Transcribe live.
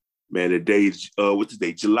Man, the day's what's the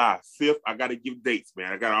day? July 5th. I gotta give dates,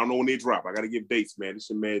 man. I don't know when they drop. I gotta give dates, man. This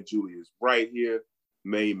your man Julius right here.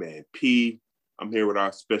 Main man P. I'm here with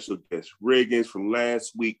our special guest Riggins from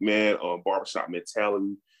last week, man, on Barbershop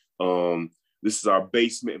Mentality. This is our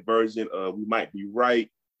basement version of We Might Be Right.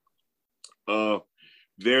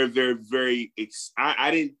 Very, very, very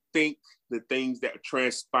I didn't think the things that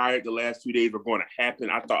transpired the last 2 days were going to happen.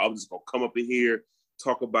 I thought I was just going to come up in here,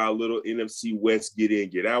 talk about a little NFC West, get in,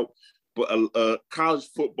 get out. But college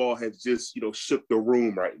football has just, shook the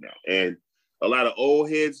room right now. And a lot of old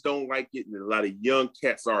heads don't like it, and a lot of young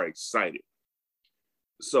cats are excited.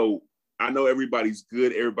 So I know everybody's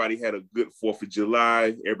good. Everybody had a good 4th of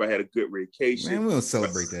July. Everybody had a good vacation. Man, we don't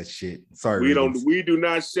celebrate that shit. Sorry, we do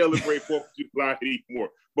not celebrate 4th of July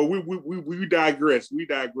anymore. But we digress. We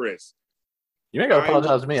digress. You ain't gotta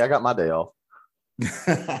apologize to me. I got my day off.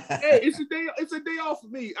 Hey, it's a day. It's a day off for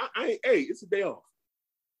me. It's a day off.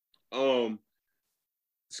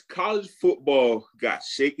 College football got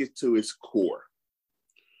shaken to its core.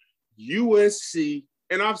 USC,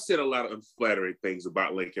 and I've said a lot of unflattering things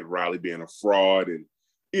about Lincoln Riley being a fraud, and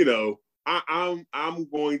I'm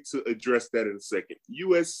going to address that in a second.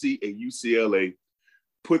 USC and UCLA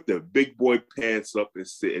put their big boy pants up and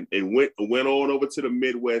went on over to the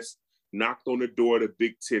Midwest, knocked on the door of the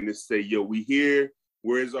Big Ten and say, "Yo, we here.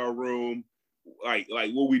 Where's our room? Like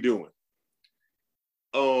what we doing?"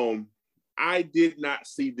 I did not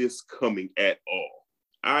see this coming at all.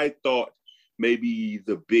 I thought maybe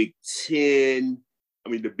the Big 12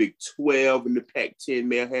 and the Pac-10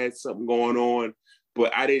 may have had something going on,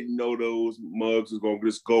 but I didn't know those mugs was going to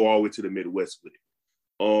just go all the way to the Midwest with it.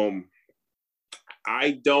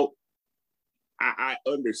 I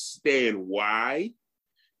understand why,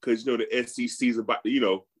 because, the SEC is about,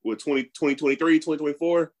 with 2023,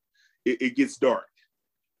 2024, it gets dark.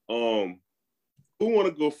 Who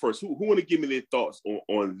want to go first? Who want to give me their thoughts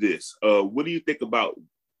on this? What do you think about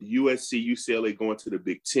USC, UCLA going to the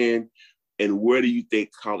Big Ten, and where do you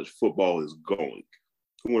think college football is going?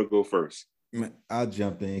 Who want to go first? I'll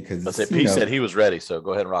jump in because Pete said he was ready, so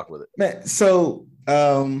go ahead and rock with it. Man, so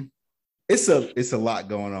it's a lot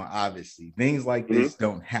going on. Obviously, things like this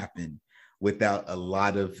don't happen without a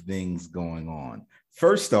lot of things going on.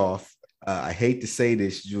 First off, I hate to say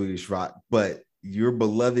this, Julius Rock, but your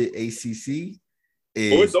beloved ACC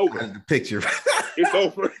is over. Out of the picture. It's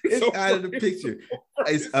over. It's out of the picture.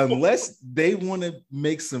 Unless they want to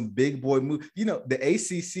make some big boy move. The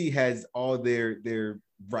ACC has all their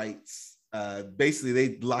rights. Basically,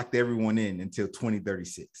 they locked everyone in until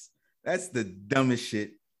 2036. That's the dumbest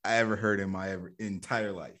shit I ever heard in my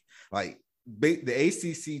entire life. Like, the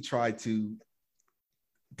ACC tried to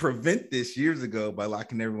prevent this years ago by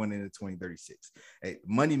locking everyone into 2036. Hey,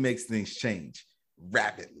 money makes things change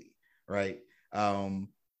rapidly, right?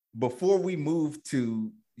 Before we move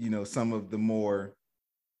to, some of the more,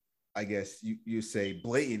 I guess you say,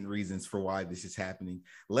 blatant reasons for why this is happening,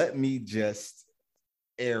 let me just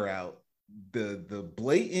air out the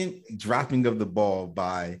blatant dropping of the ball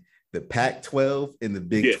by the Pac-12 and the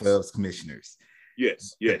Big 12's commissioners.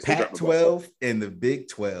 Yes. The Pac-12 and the Big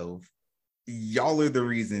 12, y'all are the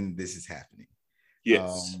reason this is happening.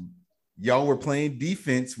 Yes. Y'all were playing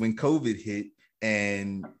defense when COVID hit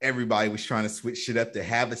and everybody was trying to switch shit up to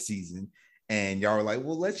have a season. And y'all were like,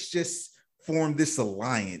 well, let's just form this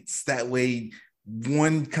alliance. That way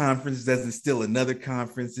one conference doesn't steal another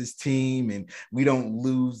conference's team and we don't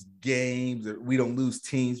lose games or we don't lose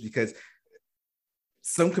teams, because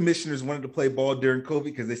some commissioners wanted to play ball during COVID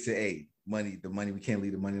because they said, hey, the money, we can't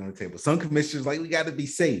leave the money on the table. Some commissioners we got to be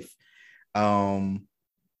safe.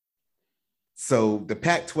 So the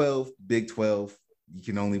Pac-12, Big 12, you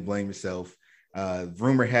can only blame yourself.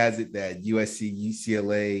 Rumor has it that USC,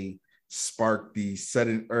 UCLA sparked the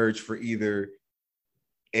sudden urge for either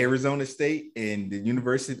Arizona State and the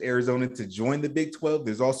University of Arizona to join the Big 12.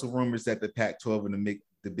 There's also rumors that the Pac-12 and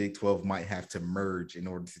the Big 12 might have to merge in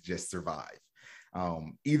order to just survive.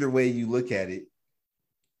 Either way you look at it,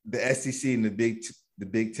 the SEC and the Big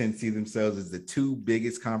 10 see themselves as the two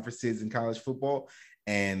biggest conferences in college football,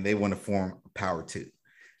 and they want to form a Power 2.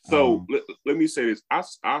 So let me say this.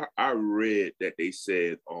 I read that they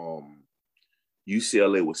said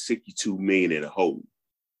UCLA was $62 million in a hole.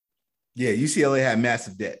 Yeah, UCLA had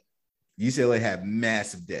massive debt.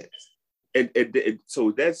 And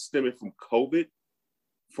so that's stemming from COVID.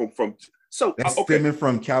 That's stemming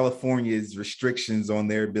from California's restrictions on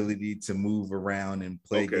their ability to move around and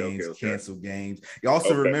play games, cancel games. You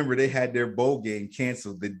also remember they had their bowl game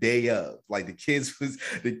canceled the day of. Like the kids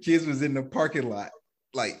was in the parking lot.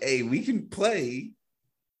 Like, hey, we can play.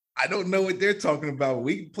 I don't know what they're talking about.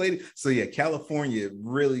 We played. So yeah, California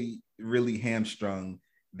really, really hamstrung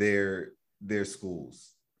their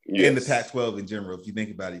schools and the Pac-12 in general. If you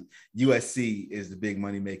think about it, USC is the big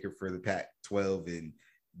money maker for the Pac-12, and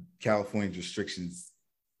California's restrictions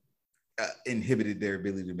inhibited their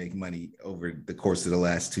ability to make money over the course of the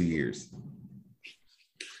last 2 years.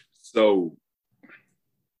 So,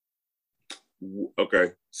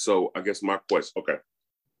 okay. So I guess my question. Okay,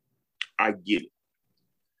 I get it.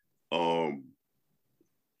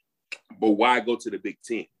 But why go to the Big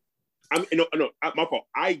Ten? I mean, no, my fault.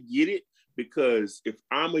 I get it because if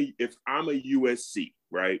I'm a USC,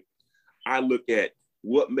 right, I look at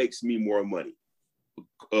what makes me more money,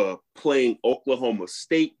 playing Oklahoma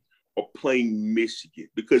State or playing Michigan,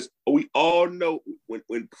 because we all know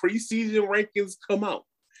when preseason rankings come out,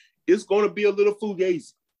 it's going to be a little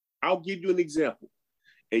fugazi. I'll give you an example,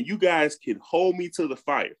 and you guys can hold me to the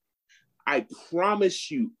fire. I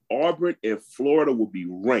promise you, Auburn and Florida will be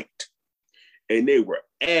ranked. And they were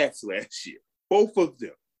ass last year. Both of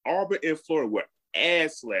them, Auburn and Florida, were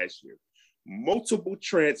ass last year. Multiple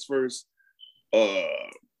transfers.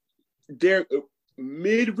 They're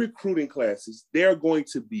mid-recruiting classes. They're going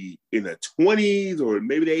to be in the 20s or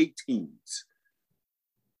maybe the 18s.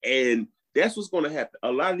 And that's what's going to happen.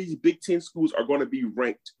 A lot of these Big Ten schools are going to be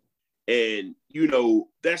ranked. And, you know,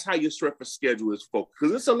 that's how your strength of schedule is focused.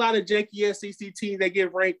 Because there's a lot of janky SEC teams that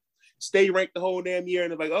get ranked, stay ranked the whole damn year,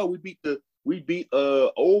 and they're like, oh, we beat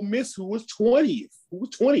Ole Miss, who was 20th,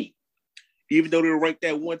 even though they were ranked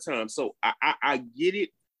that one time. So I get it.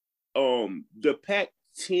 The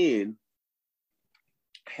Pac-10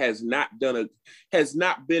 has not been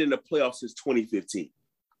in the playoffs since 2015,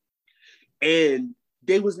 and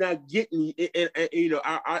they was not getting. And you know,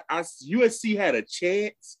 USC had a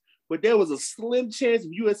chance. But there was a slim chance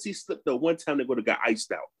if USC slipped the one time they would have got iced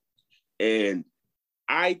out. And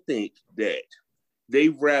I think that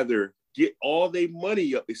they'd rather get all their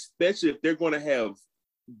money up, especially if they're going to have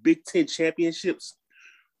Big Ten championships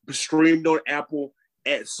streamed on Apple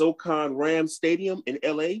at SoCon Rams Stadium in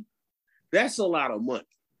LA. That's a lot of money.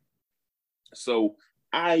 So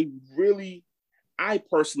I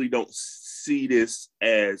personally don't see this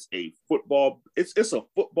as a football. It's a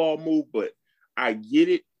football move, but I get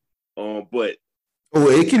it. But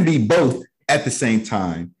it can be both at the same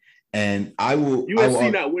time, and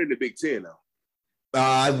USC not winning the Big Ten now.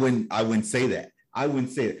 I wouldn't say that.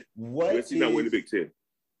 USC not winning the Big Ten.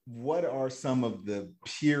 What are some of the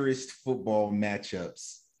purest football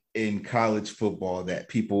matchups in college football that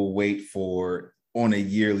people wait for on a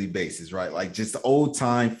yearly basis? Right, like just the old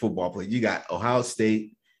time football play. You got Ohio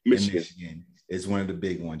State, Michigan is one of the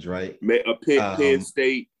big ones, right? Penn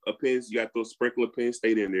State, you got those sprinkle of Penn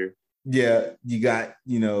State in there. Yeah, you got,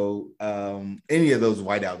 any of those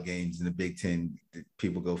whiteout games in the Big Ten,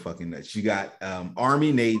 people go fucking nuts. You got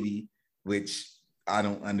Army Navy, which I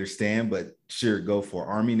don't understand, but sure, go for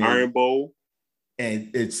Army Navy. Iron Bowl. And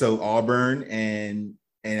it's so Auburn and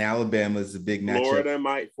Alabama is a big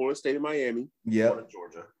matchup. Florida State and Miami. Yep.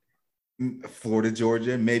 Florida,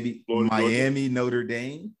 Georgia, maybe Miami, Georgia. Notre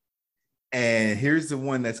Dame. And here's the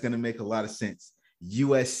one that's going to make a lot of sense.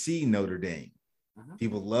 USC, Notre Dame.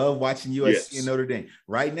 People love watching USC and Notre Dame.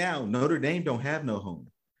 Right now, Notre Dame don't have no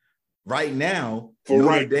home. Right now,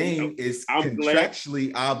 Notre Dame is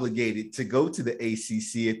contractually obligated to go to the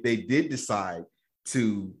ACC if they did decide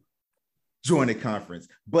to join a conference.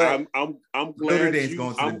 But I'm glad Notre Dame's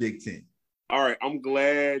going to the Big Ten. All right, I'm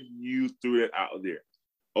glad you threw that out there.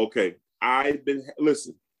 Okay, I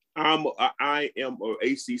am an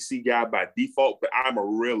ACC guy by default, but I'm a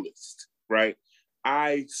realist, right?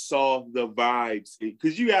 I saw the vibes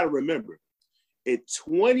because you got to remember in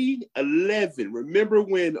 2011. Remember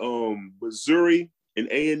when Missouri and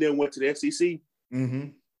A&M went to the SEC? Mm-hmm.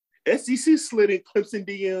 SEC slid in Clemson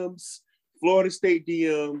DMs, Florida State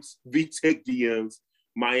DMs, VTech DMs,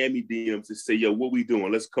 Miami DMs to say, "Yo, what we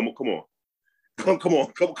doing? Let's come on,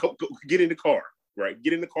 get in the car, right?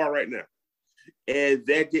 Get in the car right now." And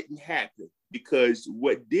that didn't happen because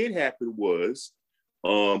what did happen was.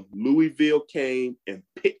 Louisville came and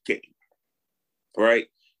Pitt came, right?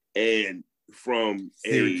 And from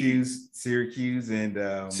Syracuse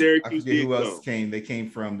and Syracuse, I forget who else came. They came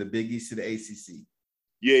from the Big East to the ACC.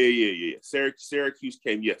 Yeah. Syracuse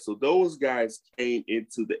came. Yeah, so those guys came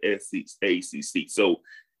into the ACC. So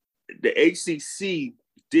the ACC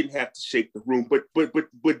didn't have to shake the room, but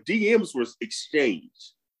DMs was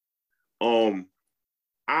exchanged.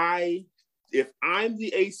 If I'm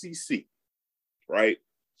the ACC. Right,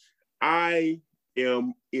 I'm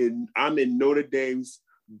in Notre Dame's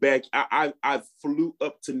back. I flew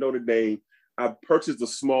up to Notre Dame. I purchased a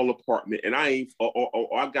small apartment, and I ain't,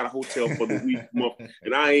 or I got a hotel for the week, month,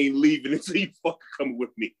 and I ain't leaving until you fucking come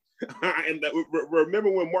with me. And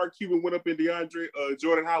remember when Mark Cuban went up in DeAndre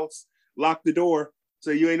Jordan house, locked the door,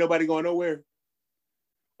 so you ain't nobody going nowhere?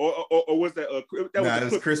 Or was that?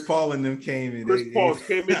 It was Chris Paul and them came in. Chris Paul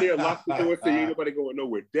came in there, locked the door, said ain't nobody going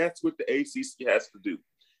nowhere. That's what the ACC has to do.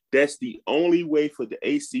 That's the only way for the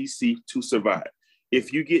ACC to survive.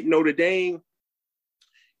 If you get Notre Dame,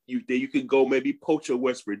 you can go maybe poach a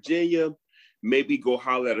West Virginia, maybe go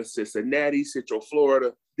holler at a Cincinnati, Central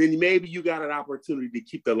Florida. Then maybe you got an opportunity to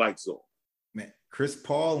keep the lights on. Man, Chris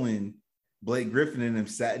Paul and Blake Griffin and them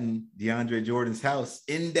sat in DeAndre Jordan's house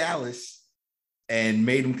in Dallas and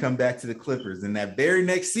made him come back to the Clippers. And that very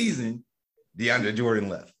next season, DeAndre Jordan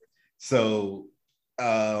left. So,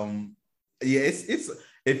 it's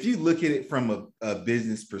if you look at it from a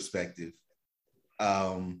business perspective,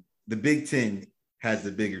 the Big Ten has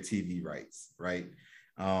the bigger TV rights, right?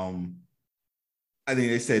 I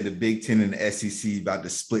think they said the Big Ten and the SEC about to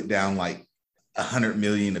split down like $100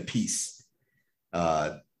 million a piece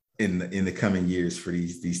in the coming years for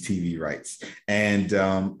these TV rights. And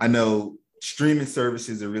I know streaming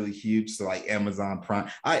services are really huge. So like Amazon Prime,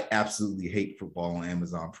 I absolutely hate football on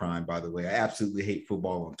Amazon Prime, by the way. I absolutely hate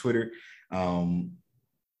football on Twitter.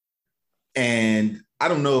 And I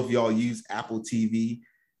don't know if y'all use Apple TV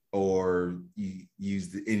or you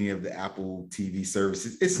use any of the Apple TV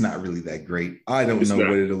services. It's not really that great. I don't know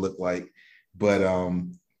what it'll look like, but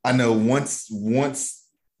I know once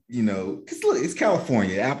you know, because look, it's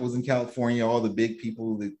California. Apple's in California. All the big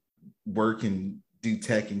people that work and do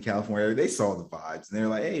tech in California, they saw the vibes and they're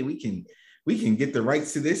like, hey, we can get the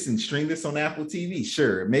rights to this and stream this on Apple TV.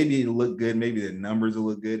 Sure, maybe it'll look good. Maybe the numbers will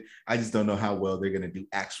look good. I just don't know how well they're going to do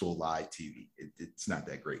actual live TV. It's not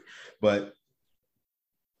that great. But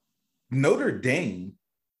Notre Dame,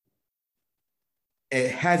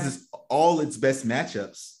 it has all its best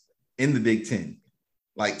matchups in the Big Ten.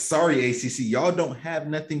 Like, sorry, ACC, y'all don't have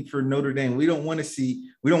nothing for Notre Dame. We don't want to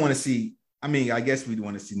see, I mean, I guess we'd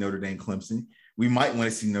want to see Notre Dame, Clemson. We might want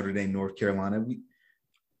to see Notre Dame, North Carolina.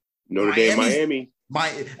 Notre Dame, Miami.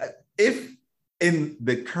 If in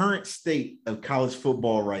the current state of college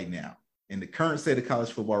football right now,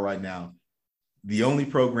 the only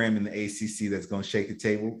program in the ACC that's going to shake the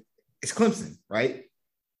table is Clemson, right?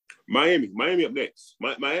 Miami up next.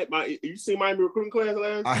 You seen Miami recruiting class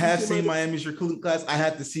last? I have seen Miami's recruiting class. I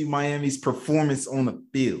have to see Miami's performance on the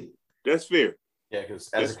field. That's fair. Yeah, because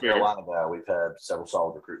as a Carolina guy, we've had several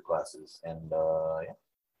solid recruit classes, and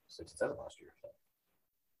 6 and 7 last year. So.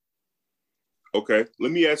 Okay,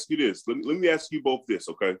 let me ask you this. Let me ask you both this,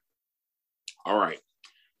 okay? All right.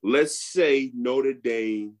 Let's say Notre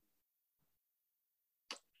Dame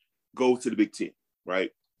go to the Big Ten,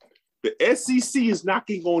 right? The SEC is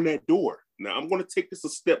knocking on that door. Now, I'm going to take this a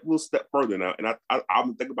little step further now, and I've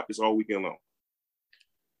been thinking about this all weekend long.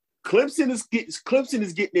 Clemson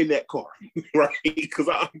is getting in that car, right? Because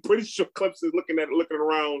I'm pretty sure Clemson is looking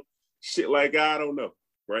around shit like, I don't know,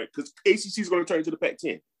 right? Because ACC is going to turn into the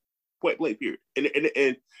Pac-10, point blank, period. And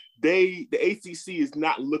the ACC is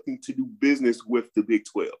not looking to do business with the Big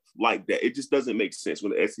 12 like that. It just doesn't make sense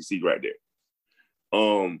when the SEC right there.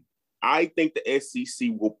 I think the SEC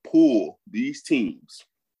will pull these teams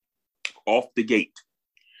off the gate.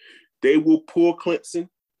 They will pull Clemson.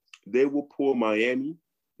 They will pull Miami.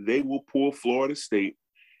 They will pull Florida State.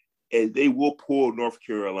 And they will pull North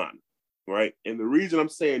Carolina, right? And the reason I'm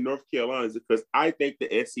saying North Carolina is because I think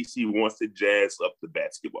the SEC wants to jazz up the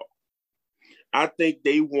basketball. I think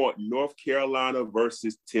they want North Carolina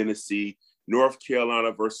versus Tennessee, North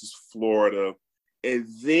Carolina versus Florida. And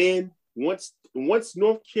then once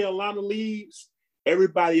North Carolina leaves,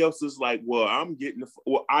 everybody else is like, well, I'm getting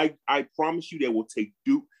I promise you they will take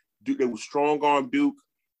Duke. They will strong arm Duke.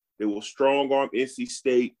 They will strong arm NC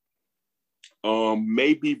State.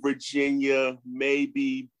 Maybe Virginia,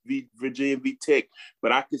 maybe Virginia VTech,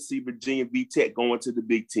 but I could see Virginia VTech going to the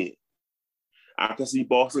Big Ten. I can see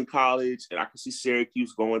Boston College and I can see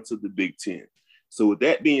Syracuse going to the Big Ten. So with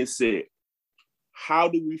that being said, how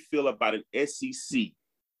do we feel about an SEC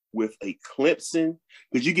with a Clemson?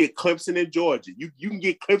 Because you get Clemson in Georgia. You can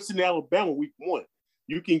get Clemson in Alabama week 1.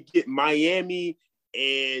 You can get Miami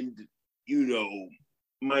and,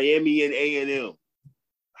 Miami and A&M.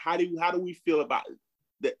 How do we feel about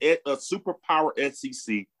a superpower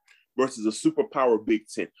SEC versus a superpower Big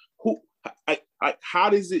Ten? How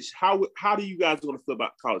do you guys going to feel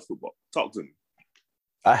about college football? Talk to me.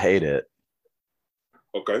 I hate it.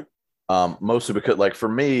 Okay. Mostly because, like, for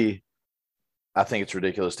me, I think it's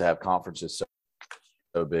ridiculous to have conferences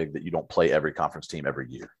so big that you don't play every conference team every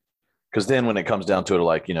year. Because then when it comes down to it,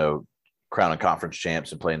 like, crowning conference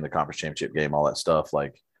champs and playing the conference championship game, all that stuff.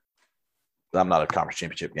 Like, I'm not a conference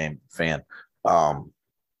championship game fan.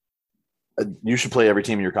 You should play every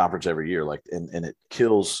team in your conference every year. Like, and it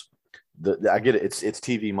kills I get it. It's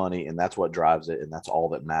TV money, and that's what drives it, and that's all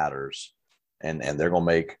that matters. And they're going to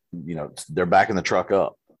make, they're backing the truck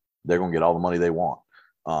up. They're going to get all the money they want.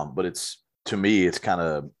 But to me, it's kind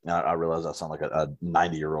of, I realize I sound like a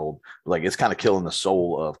 90-year-old, like it's kind of killing the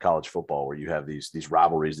soul of college football, where you have these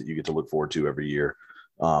rivalries that you get to look forward to every year.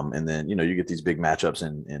 And then, you get these big matchups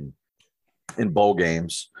in bowl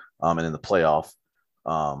games and in the playoff.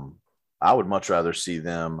 I would much rather see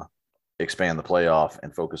them expand the playoff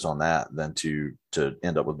and focus on that than to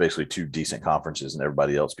end up with basically two decent conferences and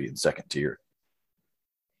everybody else being second tier.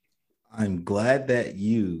 I'm glad that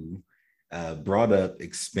you brought up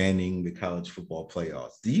expanding the college football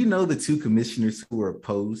playoffs. Do you know the two commissioners who are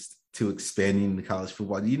opposed to expanding the college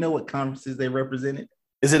football? Do you know what conferences they represented?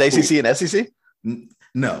 Is it ACC and SEC?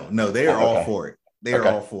 No, they are all for it. They are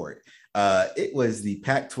all for it. It was the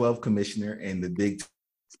Pac-12 commissioner and the Big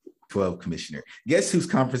 12 commissioner. Guess whose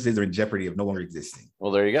conferences are in jeopardy of no longer existing?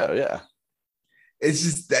 Well, there you go. Yeah. It's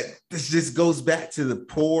just that this just goes back to the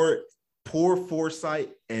poor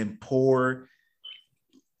foresight and poor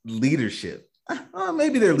leadership.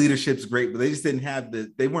 Maybe their leadership's great, but they just didn't have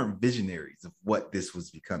they weren't visionaries of what this was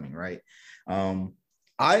becoming, right?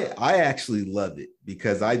 I actually love it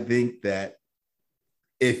because I think that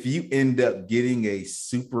if you end up getting a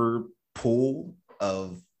super pool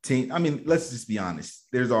of teams, I mean, let's just be honest,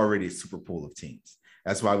 there's already a super pool of teams.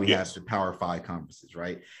 That's why we have the Power 5 conferences,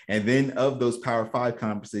 right? And then of those Power 5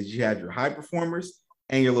 conferences, you have your high performers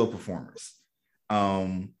and your low performers.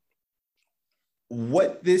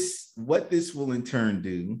 What this will in turn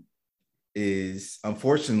do is,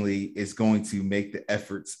 unfortunately, it's going to make the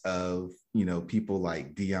efforts of people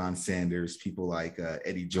like Deion Sanders, people like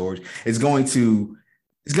Eddie George, it's going to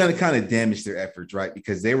kind of damage their efforts, right?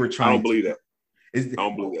 Because they were trying. I don't believe that. I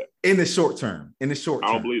don't believe that. In the short term. I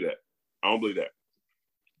don't believe that. I don't believe that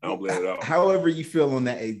at all. However you feel on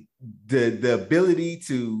that, the ability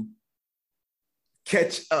to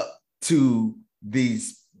catch up to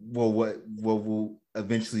these, what will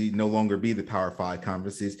eventually no longer be the Power 5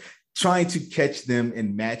 conferences, trying to catch them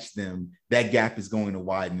and match them, that gap is going to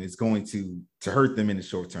widen. It's going to hurt them in the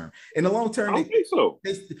short term. In the long term, I don't think so.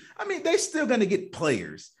 They're still going to get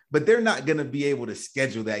players, but they're not going to be able to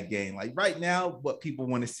schedule that game. Like right now, what people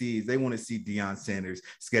want to see is they want to see Deion Sanders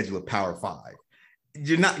schedule a Power 5.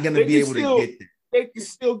 You're not going to be able to get there. They can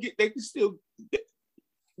still get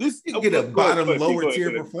this. Get a bottom lower tier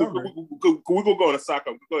performer. We're gonna go on a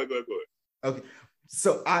soccer. Go ahead. Okay.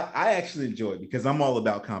 So I actually enjoy it because I'm all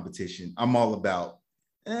about competition. I'm all about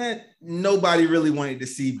nobody really wanted to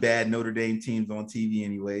see bad Notre Dame teams on TV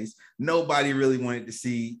anyways. Nobody really wanted to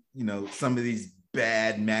see, some of these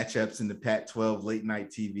bad matchups in the Pac-12 late night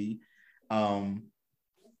TV. I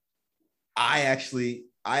actually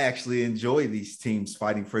enjoy these teams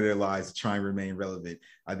fighting for their lives to try and remain relevant.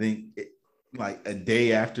 I think like a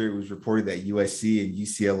day after it was reported that USC and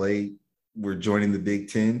UCLA were joining the Big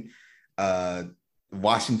Ten,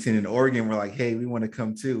 Washington and Oregon were like, hey, we want to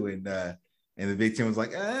come too. And the Big Ten was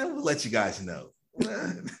like, we'll let you guys know.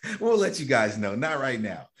 We'll let you guys know. Not right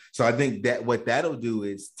now. So I think that what that'll do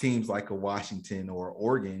is teams like a Washington or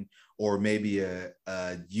Oregon, or maybe a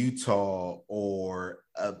Utah or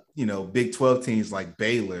Big 12 teams like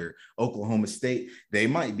Baylor, Oklahoma State, they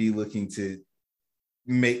might be looking to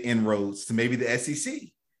make inroads to maybe the SEC.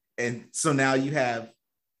 And so now you have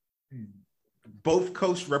both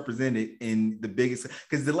coasts represented in the biggest,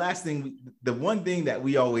 because the one thing that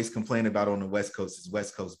we always complain about on the West Coast is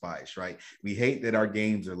West Coast bias, right? We hate that our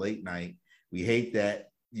games are late night. We hate that,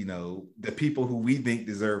 the people who we think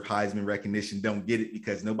deserve Heisman recognition don't get it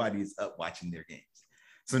because nobody is up watching their games.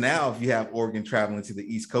 So now if you have Oregon traveling to the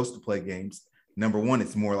East Coast to play games, number one,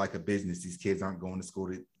 it's more like a business. These kids aren't going to school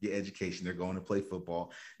to get education. They're going to play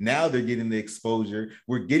football. Now they're getting the exposure.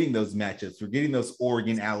 We're getting those matchups. We're getting those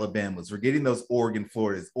Oregon Alabamas. We're getting those Oregon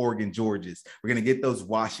Floridas, Oregon Georgias. We're going to get those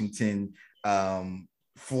Washington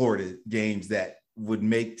Florida games that would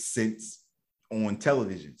make sense on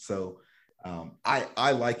television. So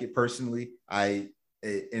I like it personally. In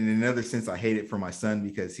another sense, I hate it for my son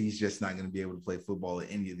because he's just not going to be able to play football at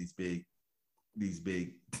any of these big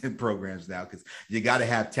programs now, because you got to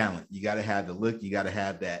have talent. You got to have the look. You got to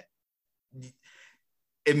have that.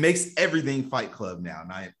 It makes everything Fight Club now.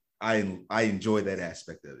 And I enjoy that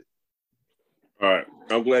aspect of it. All right.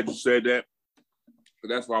 I'm glad you said that. But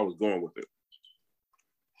that's where I was going with it.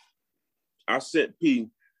 I sent P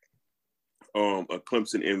a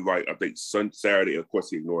Clemson invite, I think Saturday. Of course,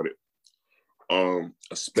 he ignored it.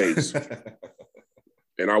 a space,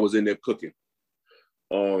 and I was in there cooking.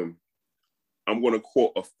 I'm going to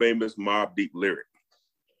quote a famous Mobb Deep lyric: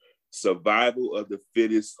 "Survival of the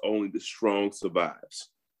fittest, only the strong survives."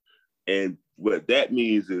 And what that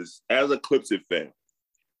means is, as a Clemson fan,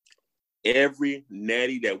 every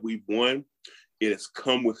natty that we've won, it has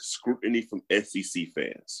come with scrutiny from SEC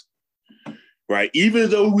fans, right? Even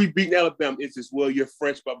though we've beaten Alabama, it's just, well, you're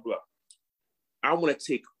French, blah, blah. I want to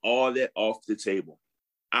take all that off the table.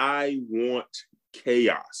 I want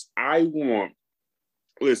chaos.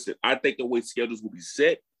 Listen, I think the way schedules will be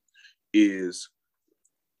set is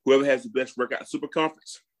whoever has the best record Super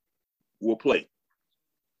Conference will play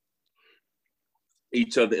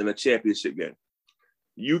each other in a championship game.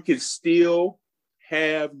 You can still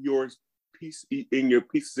have your pieces in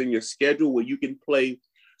your schedule where you can play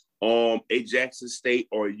a Jackson State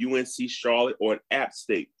or a UNC Charlotte or an App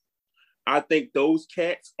State. I think those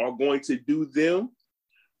cats are going to do them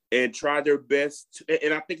and try their best.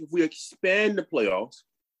 And I think if we expand the playoffs,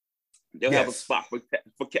 they'll have a spot for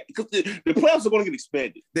because the playoffs are going to get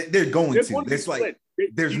expanded. They're going to. It's like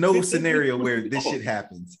there's no scenario where this shit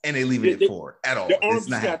happens and they leave it at 4 at all. It's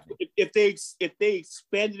not happening. If they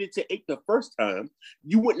expanded it to 8 the first time,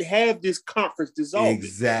 you wouldn't have this conference dissolved.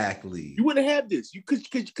 Exactly. You wouldn't have this.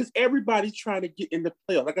 Because everybody's trying to get in the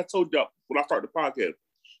playoffs. Like I told y'all when I started the podcast,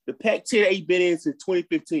 the Pac-10 ain't been in since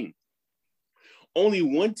 2015. Only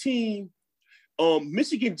one team.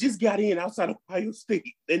 Michigan just got in outside of Ohio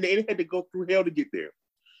State, and they had to go through hell to get there.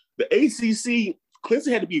 The ACC,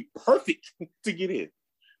 Clemson had to be perfect to get in.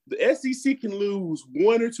 The SEC can lose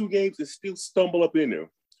 1 or 2 games and still stumble up in there.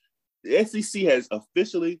 The SEC has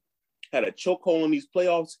officially had a chokehold on these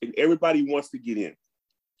playoffs, and everybody wants to get in.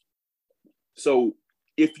 So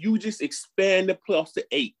if you just expand the playoffs to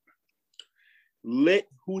 8, let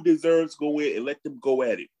who deserves go in and let them go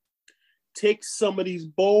at it. Take some of these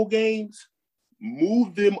bowl games,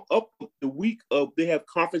 move them up the week of they have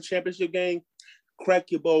conference championship game, crack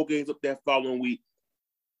your bowl games up that following week.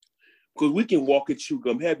 Because we can walk and chew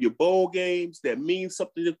gum. Have your bowl games that mean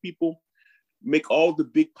something to people. Make all the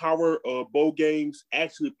big power bowl games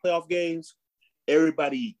actually playoff games.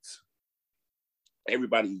 Everybody eats.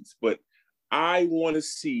 Everybody eats. But I want to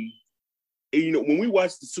see, when we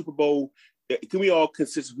watch the Super Bowl, can we all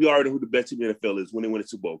consist? We already know who the best team in the NFL is when they win the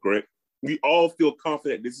Super Bowl, correct? We all feel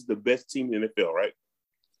confident this is the best team in the NFL, right?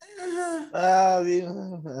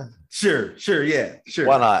 Sure, yeah, sure.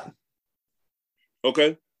 Why not?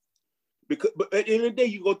 Okay. But at the end of the day,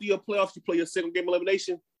 you go through your playoffs, you play your second game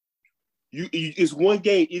elimination. It's one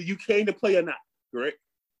game. Either you came to play or not, correct?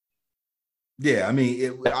 Yeah, I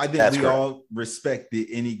mean, I think we all respect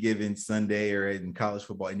the any given Sunday or in college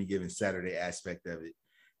football, any given Saturday aspect of it.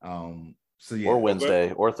 So yeah, or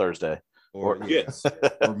Wednesday or Thursday. Or yes,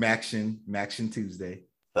 or Maction Tuesday.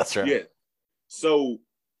 That's right. Yeah. So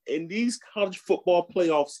in these college football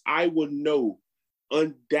playoffs, I will know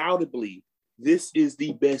undoubtedly this is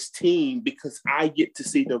the best team because I get to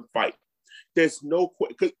see them fight. There's no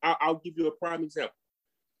question. I'll give you a prime example.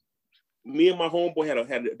 Me and my homeboy had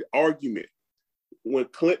an argument when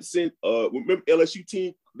Clemson, remember LSU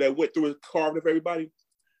team that went through and carved up everybody?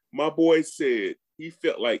 My boy said he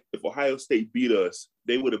felt like if Ohio State beat us,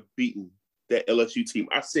 they would have beaten that LSU team.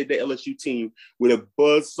 I said that LSU team would have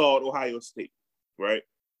buzzsawed Ohio State, right?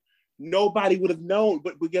 Nobody would have known,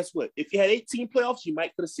 but guess what? If you had 18 playoffs, you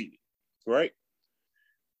might could have seen it, right?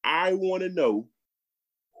 I want to know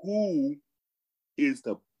who is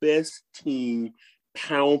the best team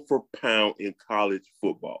pound for pound in college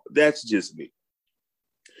football. That's just me.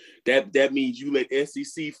 That means you let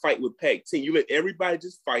SEC fight with Pac-10. You let everybody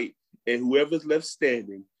just fight, and whoever's left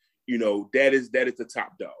standing, that is the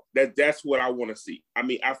top dog. That's what I want to see. I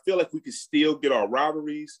mean, I feel like we can still get our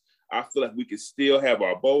rivalries. I feel like we can still have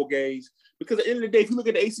our bowl games because at the end of the day, if you look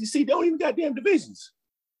at the ACC, they don't even got damn divisions.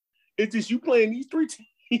 It's just you playing these 3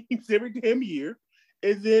 teams every damn year,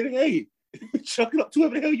 and then hey, chuck it up to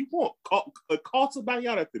whoever the hell you want. Call somebody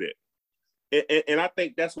out after that. And I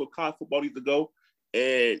think that's where college football needs to go.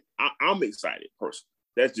 And I'm excited personally.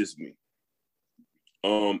 That's just me.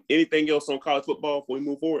 Anything else on college football before we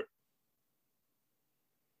move forward?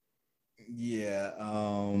 Yeah.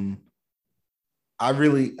 I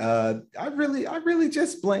really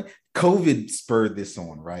just blame COVID spurred this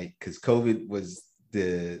on, right? Because COVID was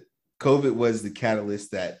the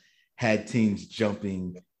catalyst that had teams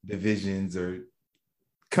jumping divisions or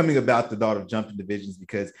coming about the thought of jumping divisions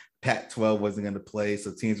because Pac-12 wasn't going to play.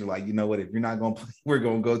 So teams were like, you know what, if you're not going to play, we're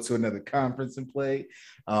going to go to another conference and play.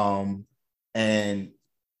 And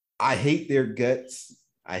I hate their guts.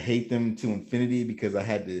 I hate them to infinity because I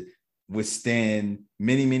had to withstand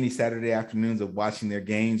many, many Saturday afternoons of watching their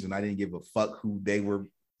games, and I didn't give a fuck who they were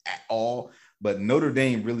at all. But Notre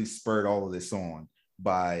Dame really spurred all of this on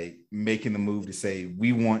by making the move to say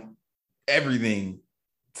we want everything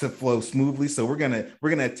to flow smoothly. So we're gonna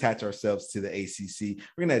attach ourselves to the ACC.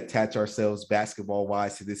 We're gonna attach ourselves basketball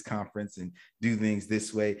wise to this conference and do things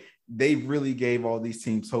this way. They really gave all these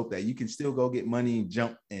teams hope that you can still go get money and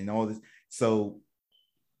jump and all this. So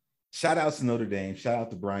shout out to Notre Dame. Shout out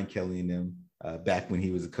to Brian Kelly and them back when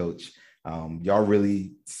he was a coach. Y'all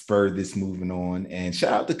really spurred this movement on, and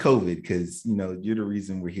shout out to COVID because you're the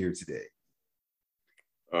reason we're here today.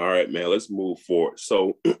 All right, man. Let's move forward.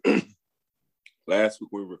 So. Last week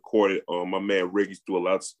we recorded, my man Riggies threw a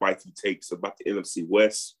lot of spicy takes about the NFC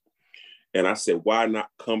West. And I said, why not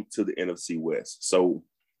come to the NFC West? So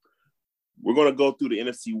we're going to go through the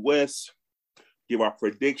NFC West, give our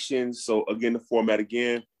predictions. So again, the format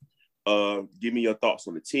again, give me your thoughts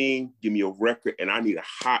on the team, give me your record, and I need a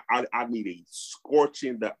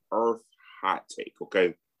scorching the earth hot take,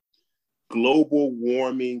 okay? Global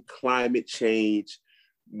warming, climate change.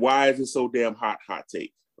 Why is it so damn hot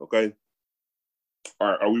take, okay? All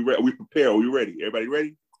right, are we ready? Are we prepared? Are we ready? Everybody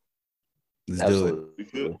ready? Let's do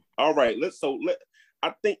it. All right,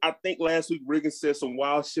 I think last week Riggins said some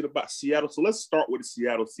wild shit about Seattle. So let's start with the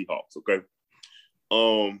Seattle Seahawks, okay?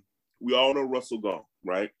 We all know Russell gone,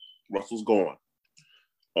 right? Russell's gone.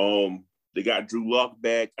 They got Drew Lock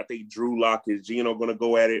back. I think Drew Lock is Geno gonna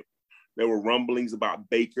go at it. There were rumblings about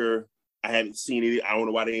Baker. I haven't seen it. I don't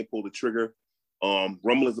know why they didn't pull the trigger.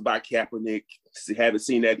 Rumblings about Kaepernick. Haven't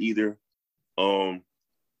seen that either.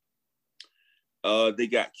 They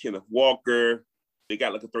got Kenneth Walker. They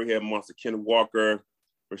got like a three-head monster, Kenneth Walker,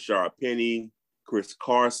 Rashard Penny, Chris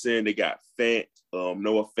Carson. They got Fant,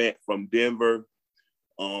 Noah Fant from Denver.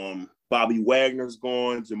 Bobby Wagner's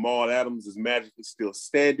gone. Jamal Adams is magically still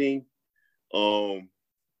standing.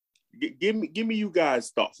 Give me you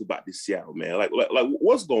guys' thoughts about this Seattle, man. Like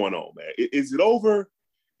what's going on, man? Is it over?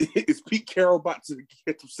 Is Pete Carroll about to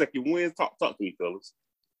get some second wins? Talk to me, fellas.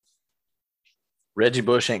 Reggie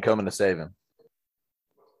Bush ain't coming to save him.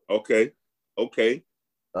 Okay. They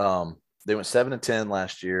went 7-10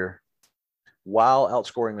 last year while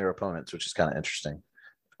outscoring their opponents, which is kind of interesting.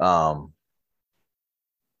 But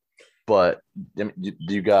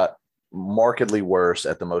you got markedly worse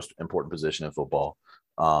at the most important position in football.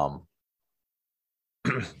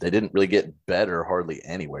 They didn't really get better hardly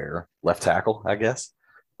anywhere. Left tackle, I guess.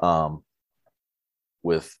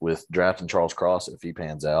 With drafting Charles Cross if he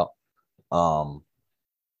pans out.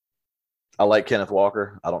 I like Kenneth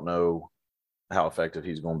Walker. I don't know how effective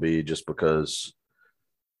he's going to be just because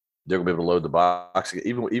they're going to be able to load the box.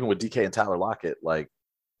 Even with DK and Tyler Lockett, like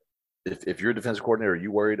if you're a defensive coordinator, are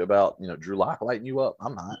you worried about Drew Lock lighting you up?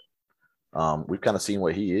 I'm not. We've kind of seen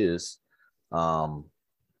what he is. They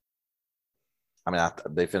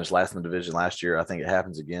finished last in the division last year. I think it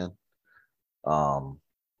happens again. And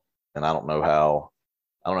I don't know how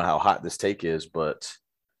hot this take is, but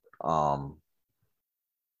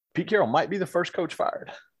Pete Carroll might be the first coach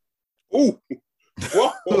fired. Ooh.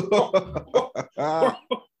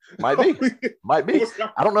 Might be. I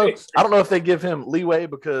don't know if they give him leeway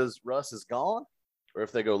because Russ is gone, or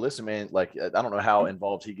if they go, listen, man, like I don't know how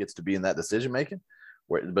involved he gets to be in that decision making.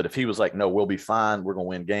 But if he was like, no, we'll be fine, we're gonna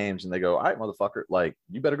win games, and they go, all right, motherfucker, like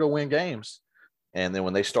you better go win games. And then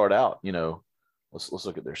when they start out, let's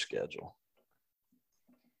look at their schedule.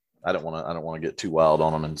 I don't want to get too wild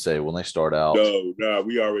on them and say when they start out. No,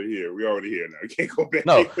 we already here. Now. We can't go back.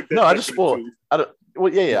 No, I just spoiled.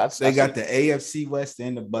 Well, yeah. They got the AFC West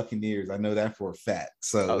and the Buccaneers. I know that for a fact.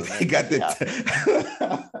 So they got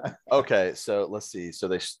the. Okay, so let's see. So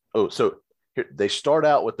they start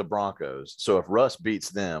out with the Broncos. So if Russ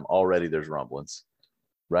beats them, already there's rumblings,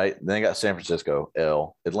 right? Then they got San Francisco,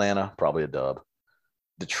 L, Atlanta, probably a dub,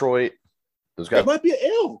 Detroit. Those guys that might be an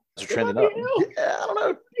L. They're trending up. Yeah, I don't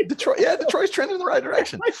know. Detroit's trending in the right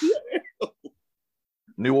direction.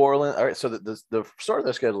 New Orleans. All right, so the start of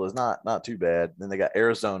their schedule is not too bad. Then they got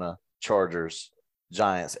Arizona, Chargers,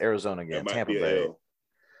 Giants, Arizona again, Tampa Bay.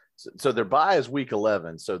 So their bye is week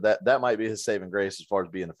 11. So that might be his saving grace as far as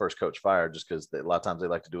being the first coach fired, just because a lot of times they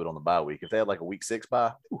like to do it on the bye week. If they had like a week 6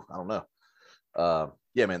 bye, I don't know.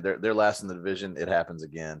 Yeah, man, they're last in the division. It happens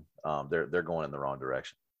again. They're going in the wrong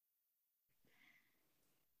direction.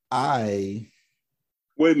 Wait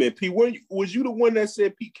a minute, Pete. Was you the one that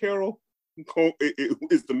said Pete Carroll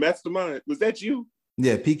is the mastermind? Was that you?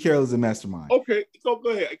 Yeah, Pete Carroll is the mastermind. Okay, go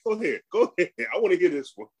ahead. I want to hear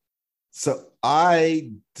this one. So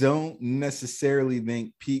I don't necessarily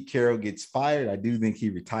think Pete Carroll gets fired. I do think he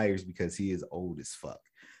retires because he is old as fuck.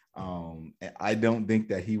 I don't think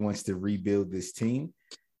that he wants to rebuild this team.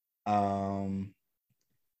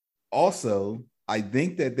 Also, I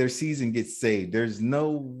think that their season gets saved. There's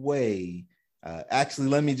no way. Actually,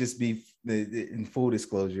 let me just be in full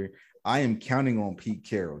disclosure. I am counting on Pete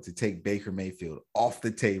Carroll to take Baker Mayfield off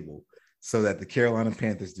the table so that the Carolina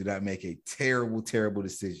Panthers do not make a terrible, terrible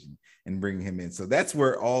decision and bring him in. So that's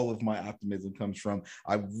where all of my optimism comes from.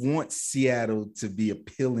 I want Seattle to be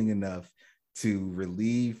appealing enough to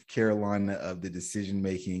relieve Carolina of the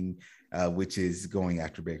decision-making, which is going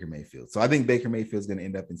after Baker Mayfield. So I think Baker Mayfield is going to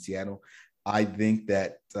end up in Seattle. I think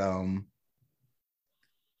that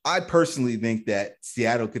I personally think that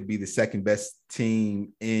Seattle could be the second best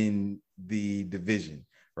team in the division,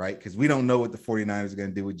 right? Because we don't know what the 49ers are going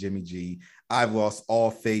to do with Jimmy G. I've lost all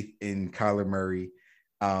faith in Kyler Murray.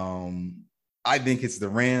 I think it's the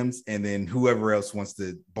Rams and then whoever else wants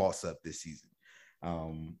to boss up this season.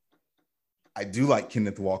 I do like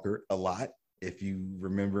Kenneth Walker a lot. If you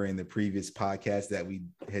remember in the previous podcast that we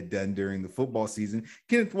had done during the football season,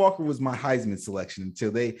 Kenneth Walker was my Heisman selection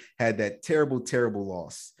until they had that terrible, terrible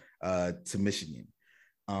loss to Michigan.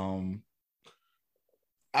 I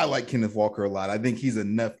like Kenneth Walker a lot. I think he's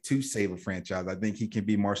enough to save a franchise. I think he can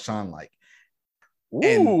be Marshawn-like. Ooh.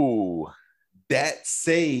 And that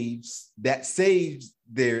saves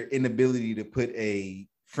their inability to put a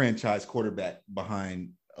franchise quarterback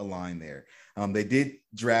behind a line there. They did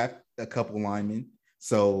draft a couple linemen,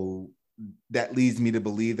 so that leads me to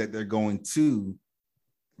believe that they're going to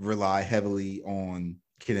rely heavily on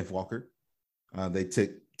Kenneth Walker. They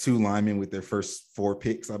took 2 linemen with their first 4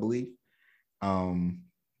 picks, I believe.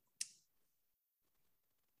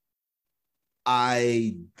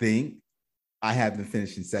 I think I have them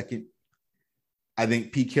finishing second. I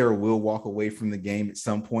think Pete Carroll will walk away from the game at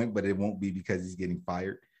some point, but it won't be because he's getting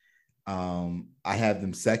fired. I have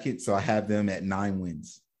them second, so I have them at 9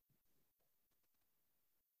 wins.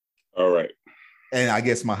 All right. And I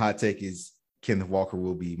guess my hot take is Kenneth Walker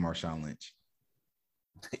will be Marshawn Lynch.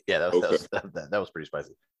 Yeah, that was pretty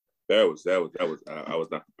spicy. That was. I was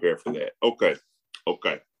not prepared for that. Okay. All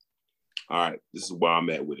right. This is where I'm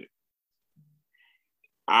at with it.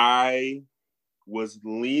 I was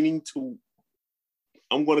leaning to.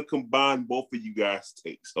 I'm going to combine both of you guys'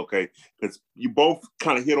 takes, okay? Because you both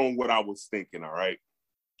kind of hit on what I was thinking. All right.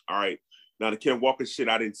 Now the Ken Walker shit,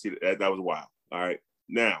 I didn't see that. That was wild. All right.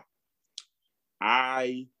 Now,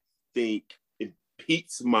 I think in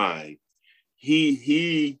Pete's mind,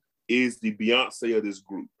 he is the Beyonce of this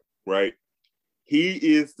group, right? He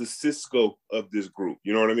is the Cisco of this group.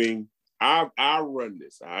 You know what I mean? I run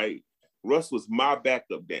this, all right? Russ was my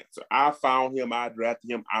backup dancer. I found him. I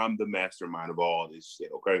drafted him. I'm the mastermind of all this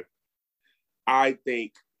shit, okay? I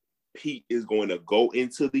think Pete is going to go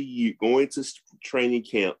into the year, go into training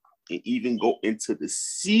camp, and even go into the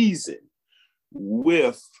season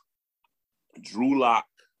with Drew Lock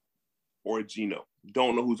or Geno.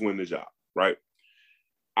 Don't know who's winning the job, right?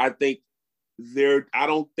 I don't think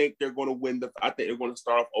they're going to win I think they're going to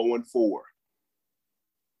start off 0-4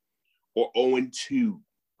 or 0-2.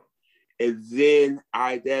 And then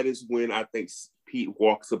that is when I think Pete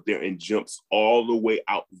walks up there and jumps all the way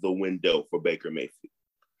out the window for Baker Mayfield.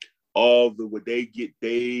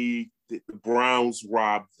 The Browns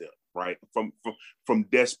robbed them, right? From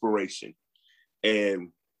desperation. And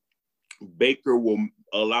Baker will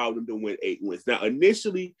allow them to win 8 wins. Now,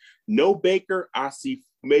 initially, no Baker, I see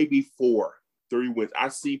maybe 3 wins. I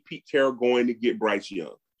see Pete Carroll going to get Bryce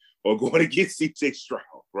Young or going to get CJ Stroud,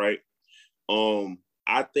 right?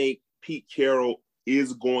 I think Pete Carroll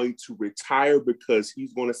is going to retire because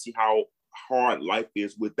he's going to see how hard life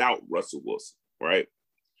is without Russell Wilson, right?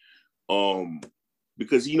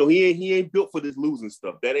 Because he ain't built for this losing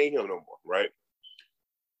stuff. That ain't him no more, right?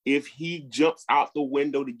 If he jumps out the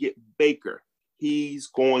window to get Baker, he's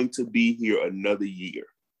going to be here another year.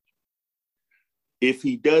 If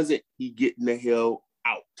he doesn't, he getting the hell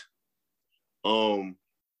out.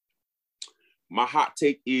 My hot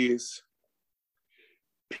take is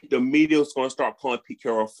the media is going to start calling Pete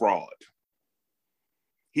Carroll a fraud.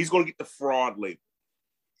 He's going to get the fraud label.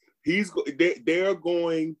 They're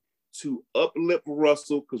going to uplift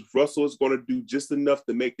Russell because Russell is going to do just enough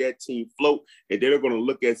to make that team float, and they're going to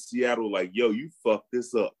look at Seattle like, "Yo, you fucked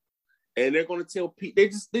this up," and they're going to tell Pete.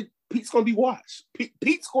 Pete's going to be watched.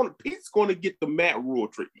 Pete's going to get the Matt Rule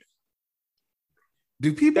treatment.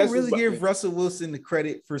 Do people really give Russell Wilson the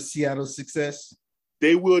credit for Seattle's success?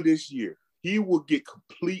 They will this year. He will get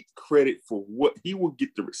complete credit for what he will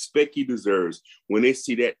get the respect he deserves when they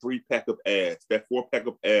see that 3-pack of ass, that 4-pack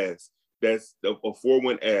of ass, that's a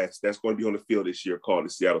 4-win ass that's going to be on the field this year called the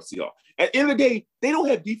Seattle Seahawks. At the end of the day, they don't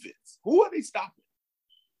have defense. Who are they stopping?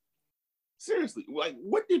 Seriously, like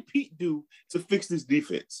what did Pete do to fix this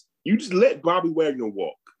defense? You just let Bobby Wagner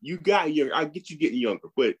walk. You got young. I get you getting younger,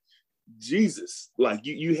 but Jesus, like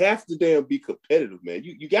you have to damn be competitive, man.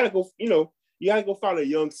 You gotta go, you gotta go find a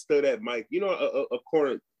young stud at Mike. A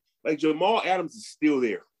corner like Jamal Adams is still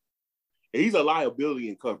there. And he's a liability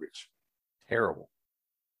in coverage. Terrible.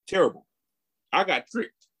 I got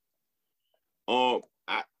tricked. 4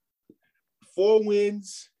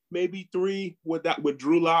 wins, maybe 3 with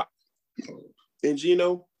Drew Lock and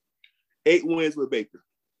Geno. 8 wins with Baker.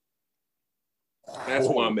 That's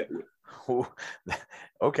where I'm at with it.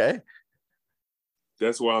 Okay.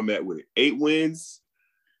 That's where I'm at with it. 8 wins.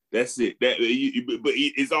 That's it. But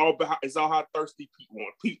it's all how thirsty Pete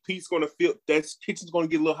wants. Pete's gonna feel that kitchen's gonna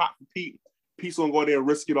get a little hot for Pete. Pete's gonna go there and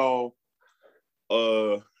risk it all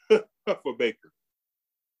for Baker.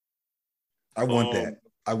 I want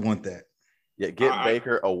that. Yeah, get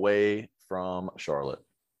Baker away from Charlotte.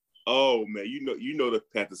 Oh man, you know the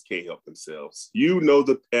Panthers can't help themselves. You know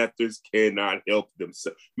the Panthers cannot help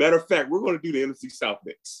themselves. Matter of fact, we're going to do the NFC South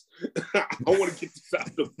next. I want to get this out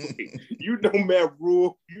of the way. You know Matt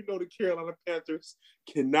Rule. You know the Carolina Panthers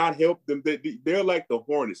cannot help them. They're like the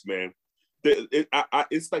Hornets, man.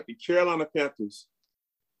 It's like the Carolina Panthers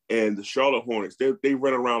and the Charlotte Hornets. They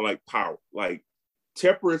run around like power. Like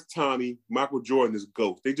Tepper is Tommy, Michael Jordan is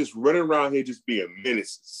Ghost. They just run around here just being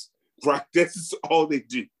menaces. Right, that's all they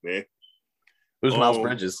do, man. Who's Miles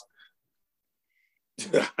Bridges?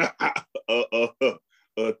 Tyreek.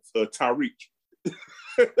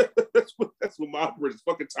 that's what Miles Bridges.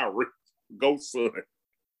 Fucking Tyreek. Go son.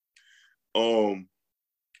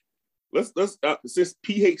 Let's since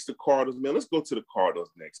P hates the Cardinals, man. Let's go to the Cardinals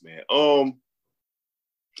next, man.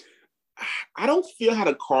 I don't feel how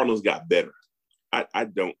the Cardinals got better. I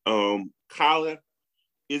don't. Kyler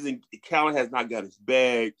has not got his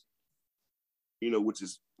bag. Which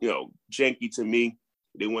is, janky to me.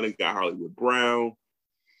 They went and got Hollywood Brown.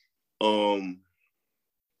 I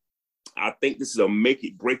think this is a make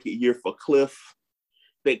it, break it year for Cliff.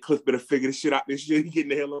 I think Cliff better figure this shit out this year. He's getting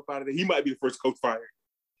the hell up out of there. He might be the first coach fired.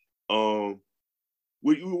 What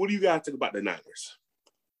do you guys think about the Niners?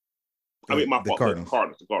 My fault. The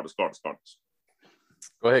Cardinals.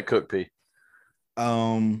 Go ahead, Cook P.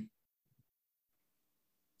 I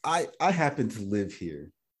happen to live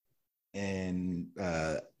here. And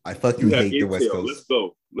I fucking hate the West Coast.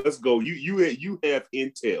 Let's go. You have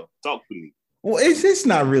intel. Talk to me. Well, it's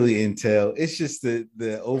not really intel. It's just the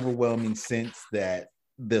overwhelming sense that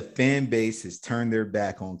the fan base has turned their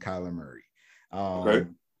back on Kyler Murray. Okay.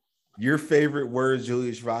 Your favorite word,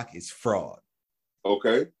 Julius Rock, is fraud.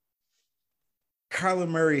 Okay. Kyler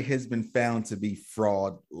Murray has been found to be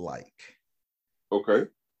fraud-like. Okay.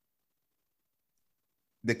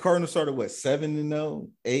 The Cardinals started 7-0,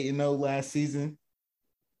 8-0 last season,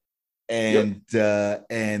 and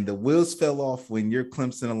the wheels fell off when your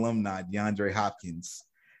Clemson alumni DeAndre Hopkins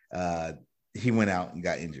he went out and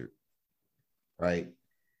got injured. Right?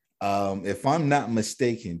 If I'm not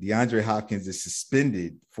mistaken, DeAndre Hopkins is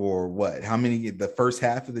suspended for what? How many? The first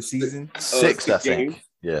half of the season? 6, I think.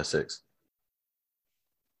 Yeah, 6.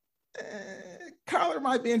 Kyler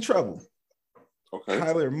might be in trouble. Okay.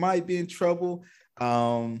 Kyler might be in trouble.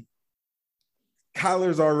 Kyler's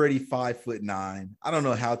already 5'9". I don't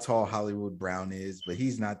know how tall Hollywood Brown is, but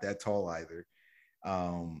he's not that tall either.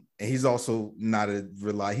 And he's also not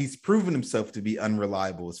he's proven himself to be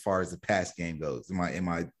unreliable as far as the pass game goes. Am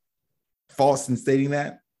I false in stating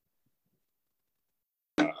that?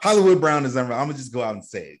 Hollywood Brown is unreliable. I'm gonna just go out and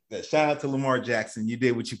say it. Shout out to Lamar Jackson. You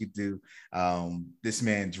did what you could do. This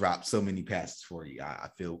man dropped so many passes for you. I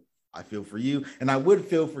feel for you, and I would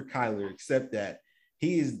feel for Kyler, except that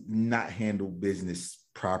he has not handled business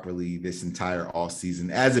properly this entire offseason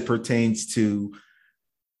as it pertains to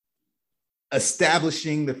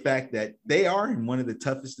establishing the fact that they are in one of the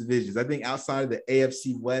toughest divisions. I think outside of the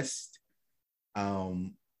AFC West,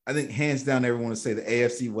 I think hands down everyone would say the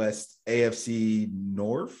AFC West, AFC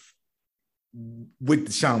North with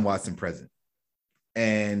Deshaun Watson present.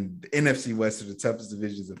 And the NFC West are the toughest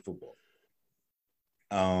divisions in football.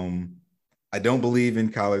 I don't believe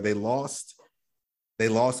in Kyler. They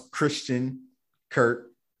lost Christian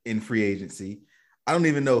Kirk in free agency. I don't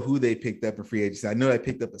even know who they picked up in free agency. I know they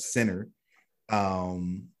picked up a center.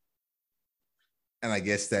 And I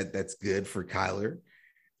guess that's good for Kyler.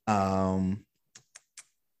 I'm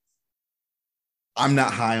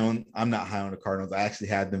not high on the Cardinals. I actually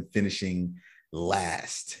had them finishing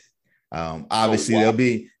last. Obviously,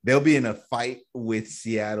 they'll be in a fight with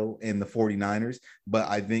Seattle and the 49ers, but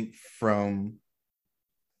I think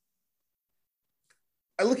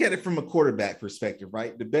I look at it from a quarterback perspective,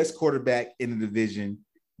 right? The best quarterback in the division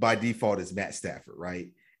by default is Matt Stafford, right?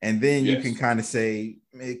 And then you can kind of say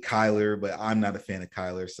Kyler, but I'm not a fan of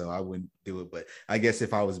Kyler, so I wouldn't do it. But I guess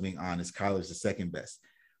if I was being honest, Kyler's the second best.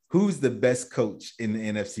 Who's the best coach in the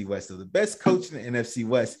NFC West? So the best coach in the NFC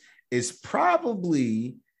West is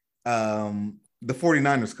probably the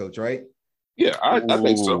 49ers coach, right? Yeah, I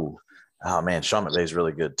think so. Oh man, Sean McVay's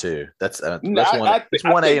really good too. That's one. It's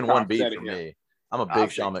 1A and 1B for me. I'm a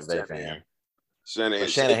big Sean McVay fan.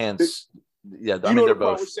 Shanahan's. Yeah, I mean they're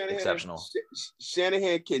both exceptional.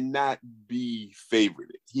 Shanahan cannot be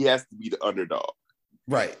favorited. He has to be the underdog.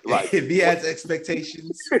 Right. Like if he has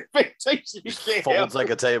expectations, he folds like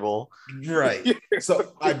a table. Right.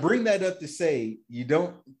 So I bring that up to say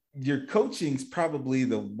your coaching's probably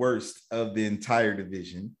the worst of the entire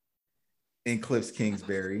division in Cliff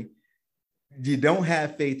Kingsbury. You don't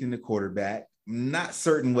have faith in the quarterback. Not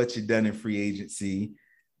certain what you've done in free agency.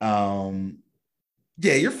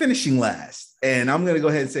 Yeah, you're finishing last. And I'm going to go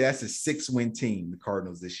ahead and say that's a 6-win team, the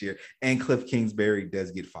Cardinals this year. And Cliff Kingsbury does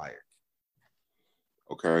get fired.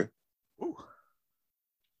 Okay. Ooh.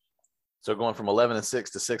 So going from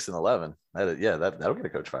 11-6 to 6-11, that'll get a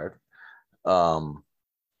coach fired. I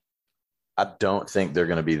don't think they're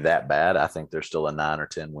going to be that bad. I think they're still a 9 or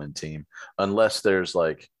 10 win team, unless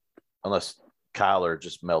Kyler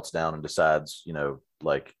just melts down and decides, in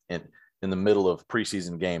the middle of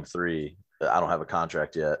preseason game 3, I don't have a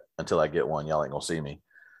contract yet. Until I get one, y'all ain't gonna see me.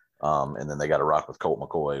 And then they got to rock with Colt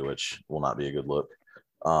McCoy, which will not be a good look.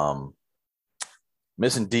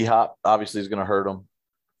 Missing D-Hop obviously is going to hurt them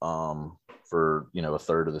for a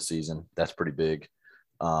third of the season. That's pretty big.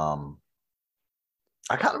 I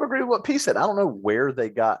kind of agree with what P said. I don't know where they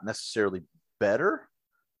got necessarily better,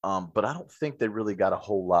 but I don't think they really got a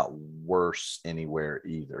whole lot worse anywhere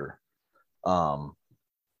either.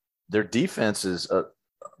 Their defense is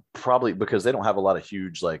probably because they don't have a lot of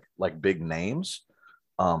huge like big names.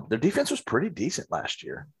 Their defense was pretty decent last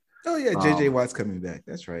year. Oh yeah, JJ Watt's coming back.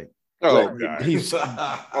 That's right. Oh god, he's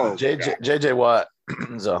JJ Watt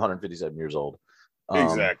is 157 years old.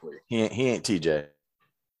 Exactly. He ain't TJ.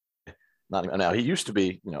 Not even now. He used to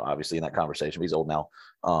be, obviously in that conversation. But he's old now.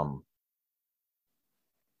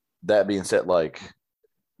 That being said, like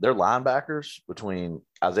their linebackers between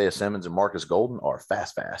Isaiah Simmons and Marcus Golden are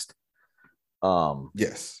fast.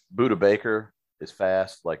 Yes. Budda Baker is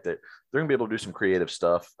fast. Like they're gonna be able to do some creative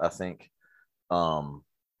stuff. I think.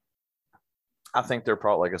 I think they're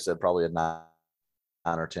probably, like I said, probably a 9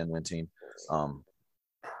 or 10 win team.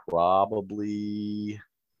 Probably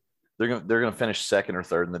they're gonna finish second or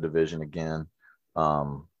third in the division again.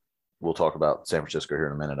 We'll talk about San Francisco here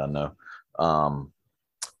in a minute. I know.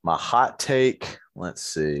 My hot take. Let's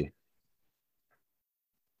see.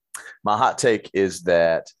 My hot take is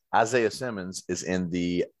that Isaiah Simmons is in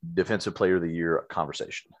the Defensive Player of the Year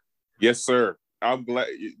conversation. Yes, sir. I'm glad.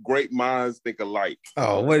 Great minds think alike.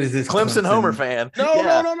 Oh, what is this? Clemson Homer fan. No,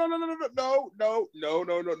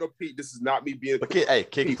 Pete. This is not me being. Hey,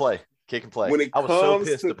 kick and play. When it I was comes so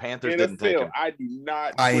pissed to the Panthers NFL, didn't take him. I do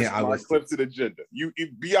not push my Clemson agenda. You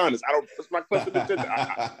be honest. I don't push my Clemson agenda.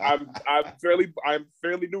 I'm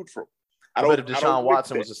fairly neutral. But if Deshaun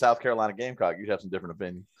Watson was a South Carolina Gamecock, you'd have some different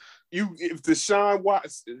opinions. If Deshaun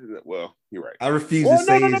Watson, well, you're right. I refuse to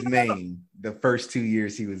say his name the first 2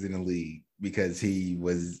 years he was in the league because he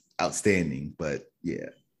was outstanding. But yeah.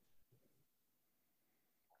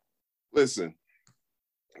 Listen,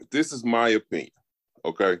 this is my opinion.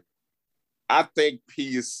 Okay. I think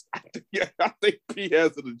P has an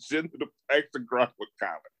agenda to actually grind with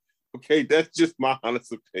Kyler. Okay, that's just my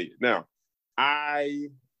honest opinion. Now, I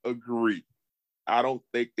agree. I don't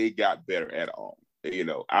think they got better at all.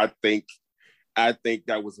 I think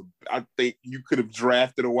you could have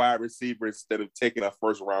drafted a wide receiver instead of taking a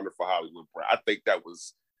first rounder for Hollywood Brown. I think that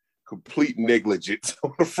was complete negligence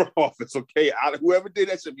on the front office. Okay, whoever did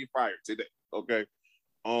that should be fired today. Okay,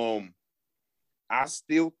 I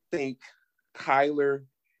still think Kyler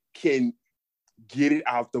can get it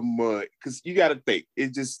out the mud because you got to think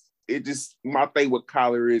it just my thing with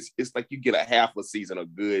Kyler is it's like you get a half a season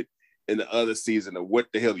of good and the other season of what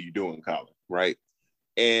the hell are you doing, Kyler, right?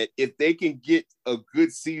 And if they can get a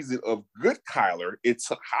good season of good Kyler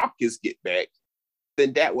until Hopkins get back,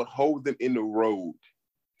 then that would hold them in the road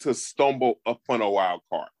to stumble upon a wild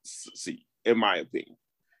card seed, in my opinion.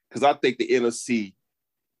 Because I think the NFC,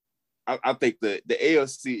 I think the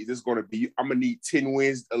AFC is just going to be, I'm going to need 10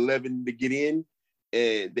 wins, 11 to get in.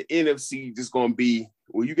 And the NFC just going to be,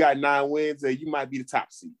 well, you got 9 wins, and you might be the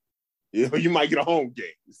top seed. You might get a home game.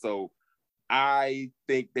 So I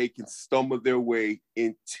think they can stumble their way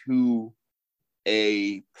into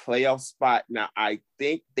a playoff spot. Now, I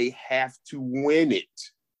think they have to win it,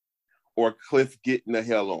 or Cliff getting the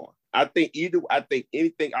hell on. I think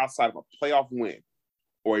anything outside of a playoff win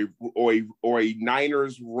or a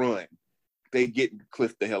Niners run, they get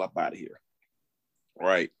Cliff the hell up out of here.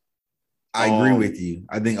 Right. I agree with you.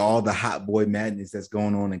 I think all the hot boy madness that's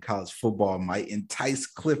going on in college football might entice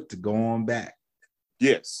Cliff to go on back.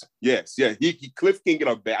 Yes. Cliff can get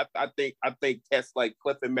a back. I think cats like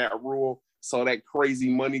Cliff and Matt Rule saw that crazy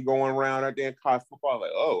money going around out there in college football.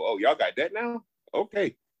 Like, oh, y'all got that now?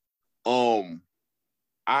 Okay.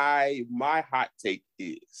 My hot take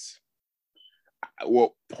is,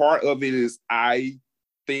 well, part of it is I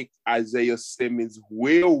think Isaiah Simmons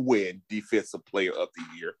will win Defensive Player of the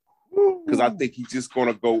Year. Because I think he's just going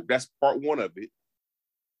to go. That's part one of it.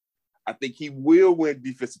 I think he will win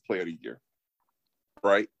Defensive Player of the Year.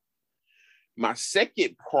 Right. My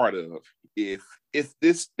second part of if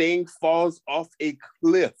this thing falls off a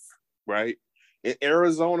cliff, right, and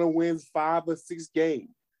Arizona wins 5 or 6 games,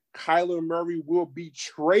 Kyler Murray will be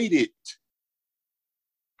traded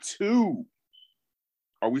to.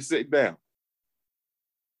 Are we sitting down?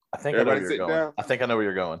 I think I know where you're going. Down? I think I know where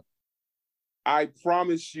you're going. I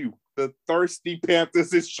promise you, the thirsty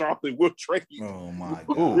Panthers in Charlotte will trade. Oh my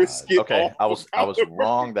God! Okay, I was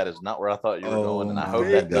wrong. That is not where I thought you were going, and I hope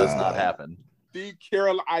that does not happen. I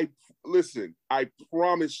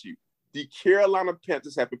promise you, the Carolina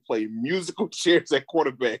Panthers have to play musical chairs at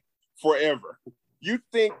quarterback forever. You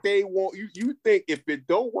think they won't? You think if it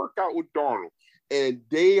don't work out with Darnold and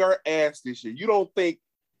they are asked this year, you don't think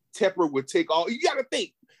Tepper would take all? You got to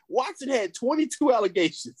think Watson had 22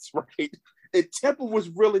 allegations, right? And Temple was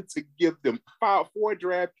willing to give them 4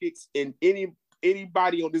 draft picks and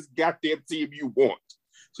anybody on this goddamn team you want.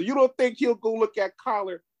 So you don't think he'll go look at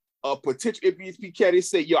Kyler, a potential MVP cat, and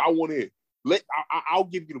say, "Yo, I want in. I'll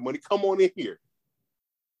give you the money. Come on in here."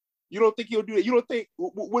 You don't think he'll do that? You don't think?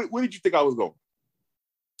 Where did you think I was going?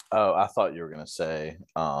 Oh, I thought you were going to say.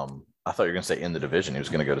 In the division he was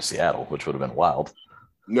going to go to Seattle, which would have been wild.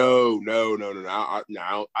 No. I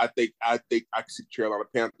think I see Carolina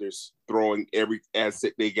Panthers throwing every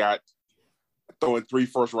asset they got, throwing 3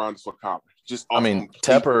 first rounders for Kyler. Just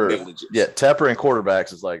Tepper and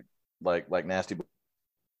quarterbacks is like nasty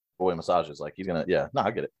boy massages. Like he's gonna,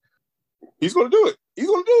 I get it. He's gonna do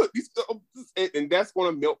it. And that's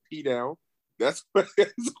gonna melt P down. That's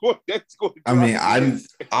going. I mean,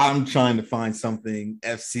 I'm trying to find something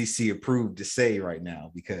FCC approved to say right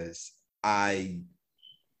now because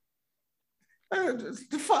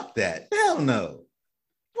fuck that. Hell no.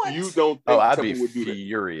 What? You don't think I'd be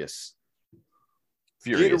furious.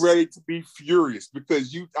 Get ready to be furious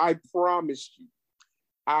because I promise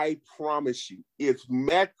you, if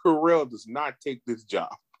Matt Corral does not take this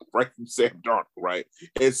job, right, from Sam Darnold, right,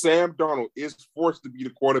 and Sam Darnold is forced to be the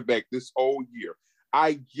quarterback this whole year,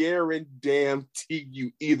 I guarantee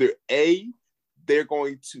you either A, they're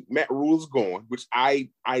going to, Matt Rule's going, which I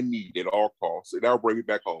need at all costs, and that'll bring me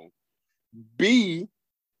back home. B,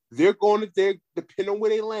 depending on where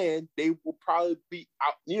they land, they will probably be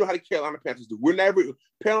out. You know how the Carolina Panthers do. Carolina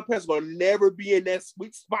Panthers will never be in that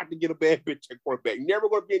sweet spot to get a bad bitch at quarterback. Never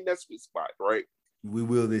going to be in that sweet spot, right? We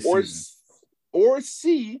will this season. Or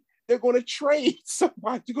C, they're going to trade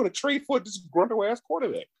somebody. They're going to trade for this grunt ass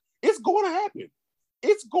quarterback. It's going to happen.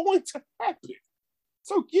 It's going to happen.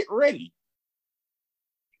 So get ready.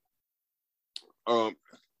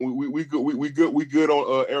 We good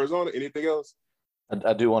on Arizona. Anything else?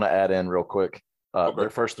 I do want to add in real quick. Their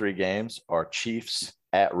first 3 games are Chiefs,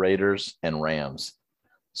 at Raiders, and Rams.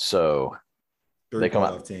 So 3 they come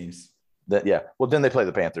out teams. Well, then they play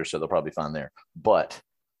the Panthers, so they'll probably be fine there. But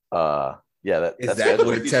that's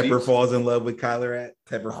where Tepper falls in love with Kyler at?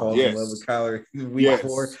 Tepper falls in love with Kyler week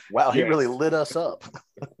 4. Wow, he really lit us up.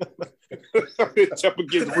 Tepper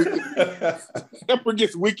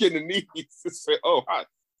gets weak in the knees and say,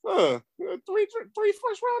 three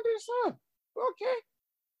first rounders, okay,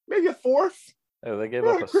 maybe a 4th. Oh, they gave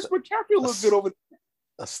up Chris McCaffrey a little bit over.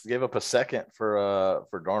 Gave up a 2nd for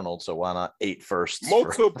Darnold, so why not 8 firsts?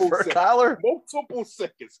 Multiple for seconds. Kyler? Multiple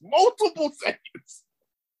seconds.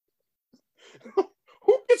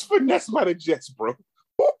 Who gets finessed by the Jets, bro?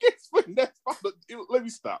 Who gets finessed by the? Let me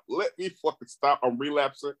stop. Let me fucking stop. I'm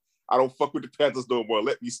relapsing. I don't fuck with the Panthers no more.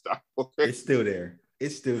 Let me stop. Okay. It's still there.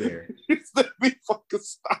 Let me fucking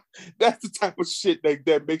stop. That's the type of shit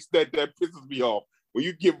that makes that pisses me off. When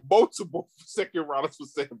you give multiple 2nd rounders for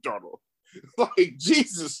Sam Darnold. Like,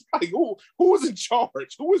 Jesus. Like, who is in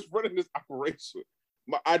charge? Who is running this operation?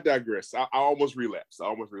 I digress. I almost relapsed.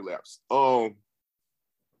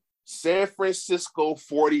 San Francisco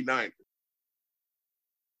 49ers.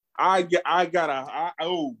 I got a hot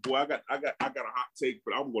take,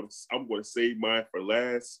 but I'm gonna save mine for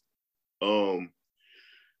last.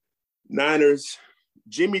 Niners,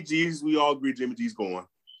 Jimmy G's. We all agree Jimmy G's gone.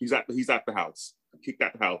 He's out the house. Kicked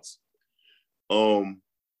out the house.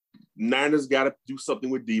 Niners got to do something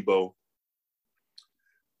with Debo.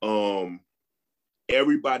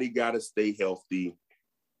 Everybody got to stay healthy.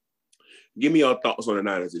 Give me your thoughts on the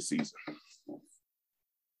Niners this season.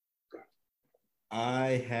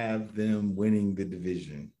 I have them winning the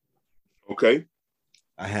division. Okay.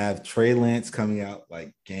 I have Trey Lance coming out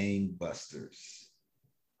like gangbusters.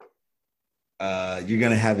 You're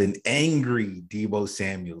going to have an angry Debo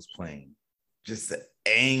Samuels playing. Just an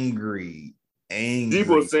angry.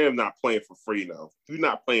 Debo Sam not playing for free now. He's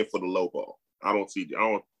not playing for the low ball. I don't think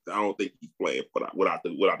he's playing without the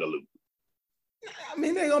loot. I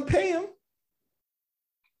mean, they're gonna pay him.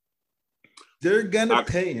 They're gonna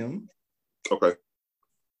pay him. Okay.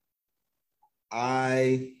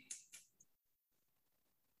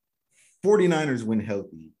 49ers, when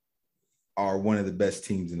healthy, are one of the best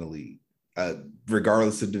teams in the league.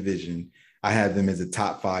 Regardless of division, I have them as a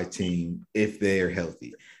top 5 team if they are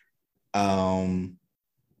healthy. I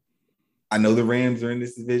know the Rams are in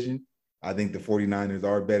this division. I think the 49ers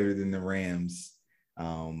are better than the Rams.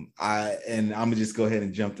 I'm gonna just go ahead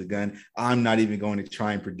and jump the gun. I'm not even going to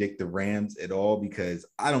try and predict the Rams at all because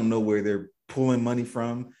I don't know where they're pulling money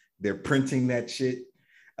from. They're printing that shit.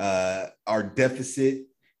 Our deficit,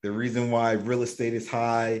 the reason why real estate is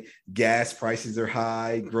high, gas prices are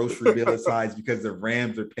high, grocery bill is high is because the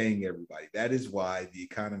Rams are paying everybody. That is why the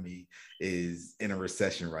economy is in a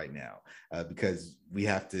recession right now, because we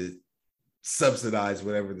have to subsidize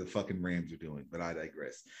whatever the fucking Rams are doing, but I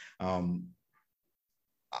digress.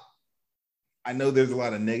 I know there's a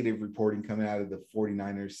lot of negative reporting coming out of the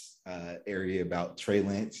 49ers area about Trey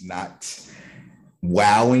Lance not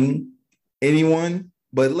wowing anyone,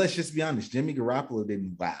 but let's just be honest, Jimmy Garoppolo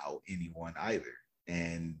didn't wow anyone either.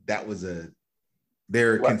 And that was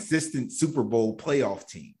they're a consistent Super Bowl playoff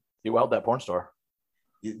team. He wowed that porn star.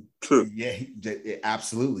 Yeah,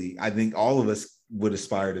 absolutely. I think all of us would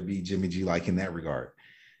aspire to be Jimmy G like in that regard.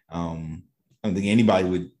 I don't think anybody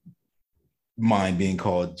would mind being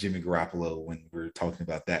called Jimmy Garoppolo when we're talking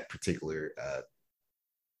about that particular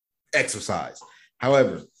exercise.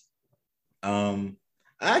 However,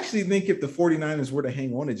 I actually think if the 49ers were to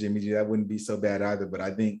hang on to Jimmy G, that wouldn't be so bad either. But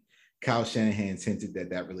I think Kyle Shanahan's hinted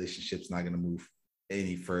that relationship's not going to move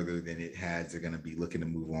any further than it has. They're going to be looking to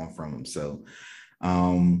move on from him. So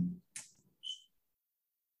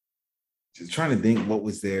just trying to think what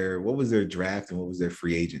was their draft and what was their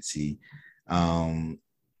free agency.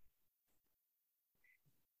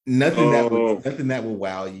 Nothing that would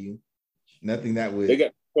wow you. Nothing that would. They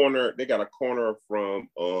got a corner from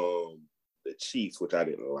the Chiefs, which I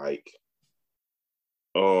didn't like.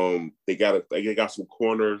 They got some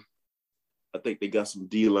corner. I think they got some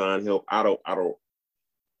D-line help. I don't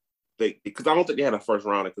think because I don't think they had a first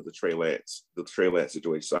round because of the Trey Lance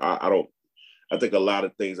situation. So I think a lot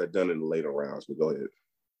of things are done in the later rounds. But go ahead.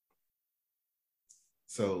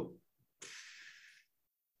 So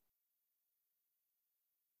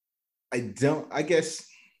I guess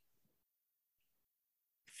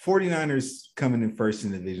 49ers coming in first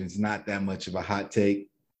in the division is not that much of a hot take,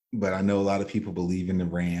 but I know a lot of people believe in the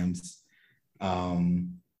Rams. My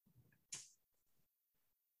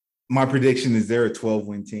prediction is they're a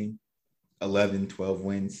 12-win team, 11, 12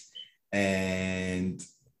 wins. And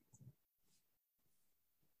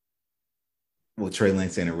Trey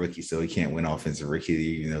Lance ain't a rookie, so he can't win offensive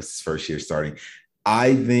rookie. It's his first year starting.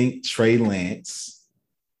 I think Trey Lance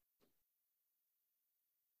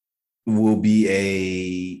will be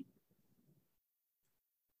a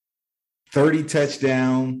 30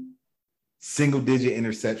 touchdown, single digit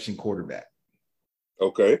interception quarterback.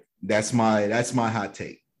 Okay. That's my hot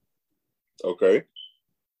take. Okay.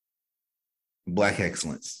 Black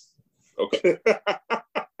excellence. Okay.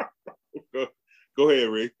 Go ahead,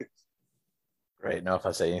 Rick. Great. Now, if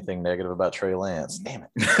I say anything negative about Trey Lance, damn it.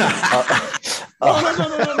 No. Go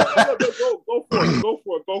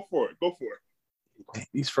for it.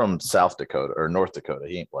 He's from South Dakota or North Dakota.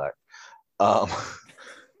 He ain't black.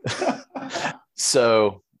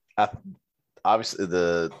 So obviously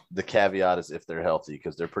the caveat is if they're healthy,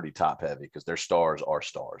 because they're pretty top heavy, because their stars are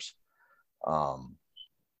stars. I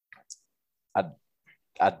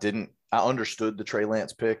understood the Trey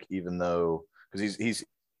Lance pick, even though because he's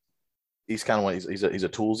kind of one he's a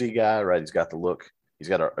toolsy guy, right? He's got the look. He's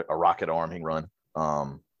got a rocket arm. He can run.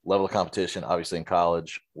 Level of competition, obviously in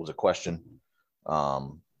college, was a question.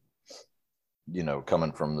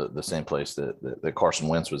 Coming from the same place that Carson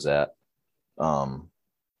Wentz was at.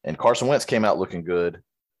 And Carson Wentz came out looking good,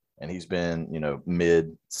 and he's been,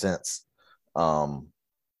 mid since.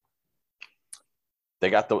 they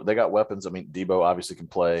got weapons. I mean, Debo obviously can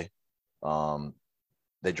play.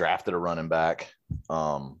 They drafted a running back.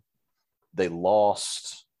 They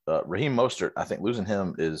lost Raheem Mostert. I think losing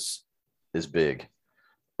him is big.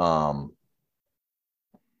 And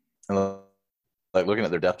like looking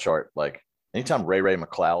at their depth chart, like anytime Ray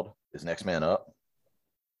McCloud is next man up,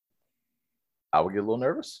 I would get a little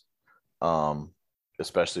nervous,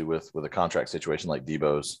 especially with a contract situation like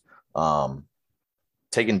Debo's.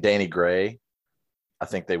 Taking Danny Gray, I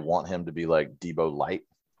think they want him to be like Debo light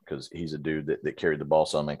because he's a dude that carried the ball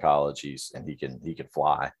some in college. He can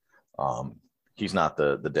fly. He's not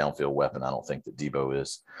the downfield weapon. I don't think that Debo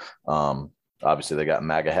is. Obviously, they got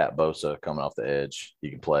MAGA hat Bosa coming off the edge. He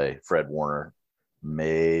can play. Fred Warner,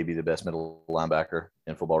 maybe the best middle linebacker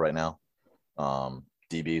in football right now.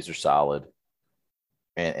 DBs are solid.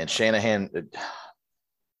 And Shanahan,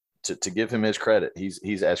 to give him his credit,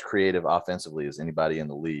 he's as creative offensively as anybody in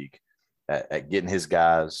the league at getting his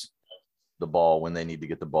guys the ball when they need to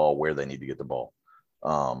get the ball, where they need to get the ball.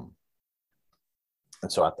 And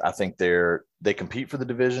so I think they compete for the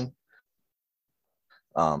division.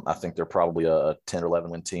 I think they're probably a 10 or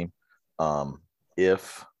 11 win team.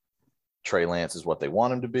 If Trey Lance is what they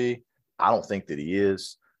want him to be, I don't think that he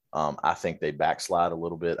is. I think they backslide a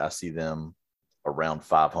little bit. I see them around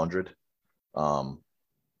 500. I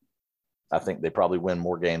think they probably win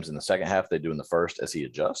more games in the second half than they do in the first as he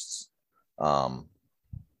adjusts.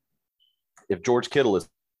 If George Kittle is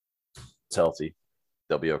healthy,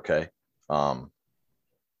 they'll be okay.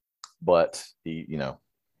 But he,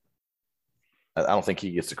 I don't think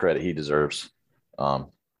he gets the credit he deserves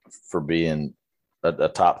for being a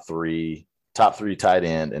top three tight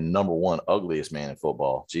end and number one ugliest man in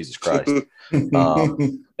football. Jesus Christ.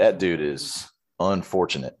 That dude is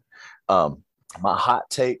unfortunate. My hot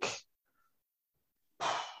take.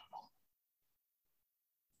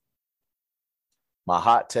 My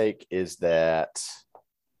hot take is that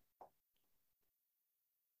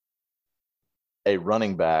a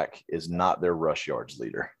running back is not their rush yards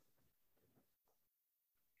leader.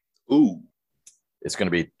 Ooh. It's going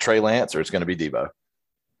to be Trey Lance or it's going to be Debo.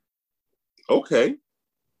 Okay.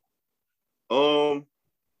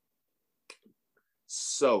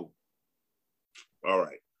 So, all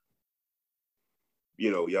right.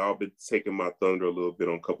 Y'all been taking my thunder a little bit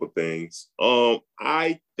on a couple of things.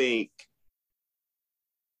 I think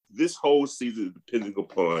this whole season is depending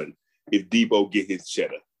upon if Debo get his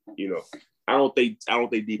cheddar. I don't think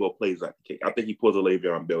Debo plays out the cake. I think he pulls a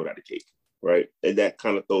Le'Veon Bell out the cake, right? And that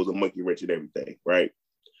kind of throws a monkey wrench in everything, right?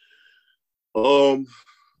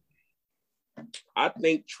 I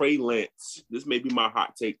think Trey Lance, this may be my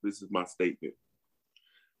hot take, this is my statement.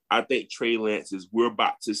 I think Trey Lance we're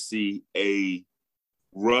about to see a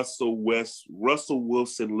Russell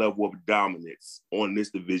Wilson level of dominance on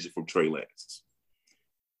this division from Trey Lance.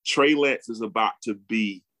 Trey Lance is about to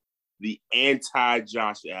be the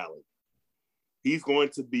anti-Josh Allen. He's going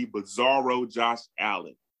to be bizarro Josh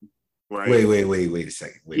Allen, right? Wait a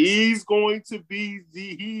second. He's going to be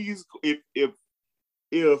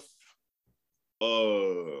if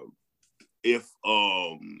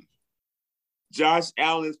Josh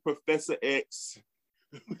Allen's Professor X,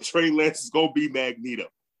 Trey Lance is going to be Magneto.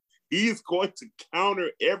 He is going to counter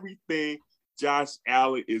everything Josh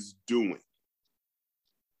Allen is doing.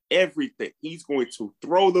 Everything. He's going to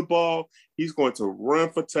throw the ball. He's going to run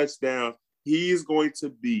for touchdowns. He is going to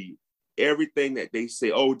be everything that they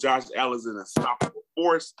say, oh, Josh Allen's an unstoppable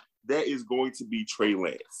force. That is going to be Trey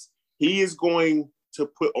Lance. He is going to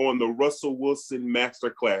put on the Russell Wilson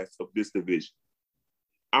masterclass of this division.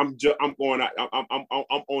 I'm on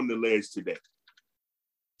the ledge today.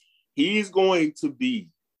 He's going to be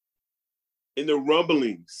in the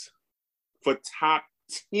rumblings for top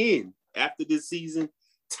 10 after this season,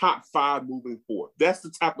 top 5 moving forward. That's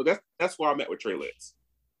where I'm at with Trey Lance.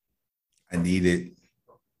 I need it.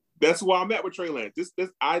 That's where I'm at with Trey Lance. This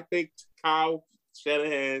I think Kyle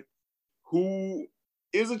Shanahan, who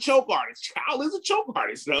is a choke artist. Kyle is a choke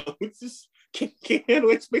artist. No, it's just can't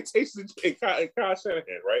handle expectations in Kyle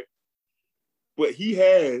Shanahan, right? But he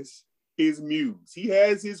has his muse. He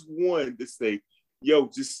has his one to say, yo,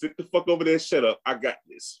 just sit the fuck over there, shut up. I got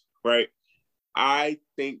this, right? I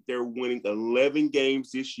think they're winning 11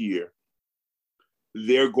 games this year.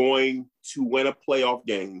 They're going to win a playoff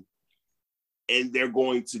game, and they're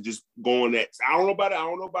going to just go on that. I don't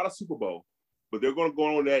know about a Super Bowl, but they're going to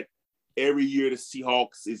go on that every year. The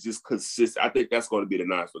Seahawks is just consistent. I think that's going to be the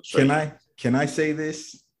nice for Trey. Can I say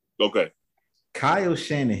this? Okay. Kyle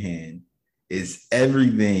Shanahan is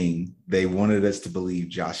everything they wanted us to believe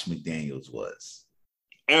Josh McDaniels was.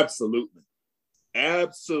 Absolutely.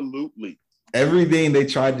 Everything they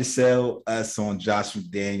tried to sell us on Josh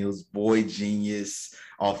McDaniels, boy genius,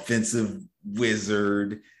 offensive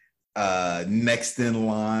wizard, next in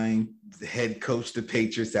line, head coach the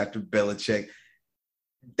Patriots after Belichick.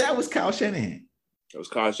 That was Kyle Shanahan. It was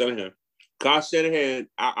Kyle Shanahan. Kyle Shanahan,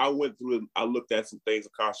 I went through, I looked at some things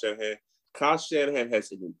of Kyle Shanahan. Kyle Shanahan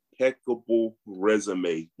has an impeccable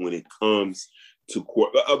resume when it comes to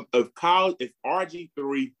court. If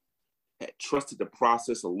RG3 had trusted the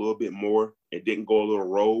process a little bit more and didn't go a little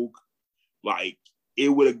rogue, like it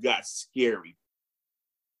would have got scary.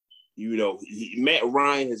 You know, Matt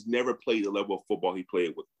Ryan has never played the level of football he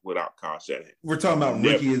played without Kyle Shanahan. We're talking about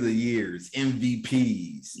rookie of the years,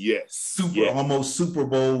 MVPs, almost Super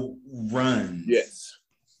Bowl runs. Yes,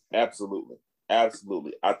 absolutely. I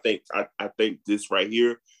think this right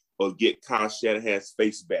here will get Kyle Shanahan's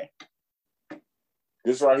face back.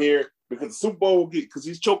 This right here, because the Super Bowl will get, because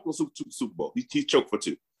he's choked on Super Bowl. He's choked for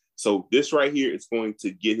 2. So this right here is going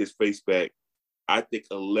to get his face back. I think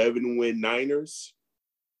 11-win Niners.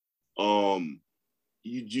 You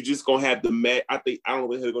just gonna have the match. I don't know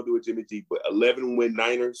what they're gonna do with Jimmy G, but 11-win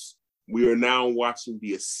Niners. We are now watching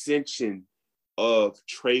the ascension of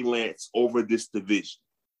Trey Lance over this division.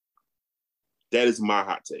 That is my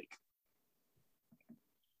hot take.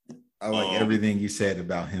 I like everything you said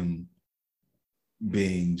about him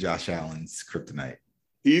being Josh Allen's kryptonite.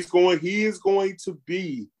 He is going to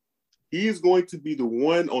be the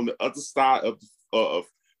one on the other side of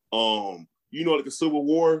like the Civil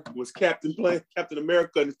War was Captain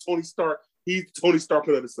America and Tony Stark. He's Tony Stark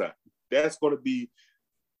on the other side. That's going to be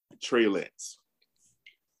Trey Lance.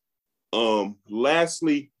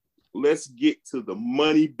 Lastly, let's get to the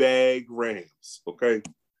money bag Rams. Okay.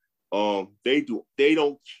 They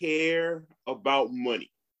don't care about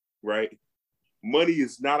money, right? Money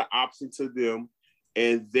is not an option to them,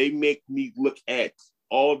 and they make me look at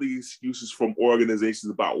all the excuses from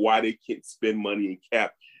organizations about why they can't spend money in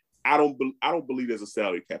cap. I don't believe there's a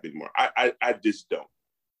salary cap anymore. I just don't.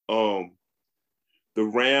 The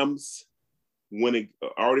Rams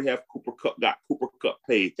already have got Cooper Kupp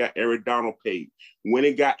paid, got Aaron Donald paid. When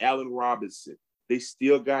it got Allen Robinson, they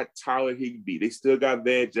still got Tyler Higbee. They still got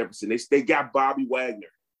Van Jefferson. They got Bobby Wagner.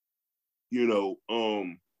 You know,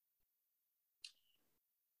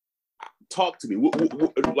 talk to me.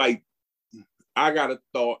 Like, I got a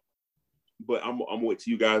thought, but I'm gonna wait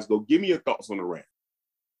till you guys go. Give me your thoughts on the Rams.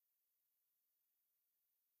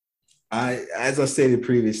 As I stated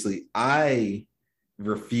previously, I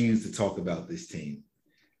refuse to talk about this team.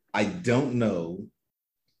 I don't know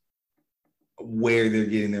where they're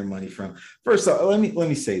getting their money from. First off, let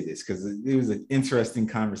me say this, because it was an interesting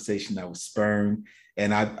conversation that was spurned,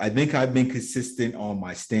 and I think I've been consistent on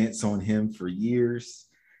my stance on him for years.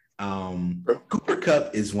 Cooper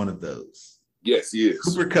Kupp is one of those. Yes, he is.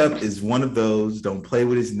 Cooper Kupp is one of those. Don't play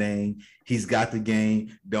with his name. He's got the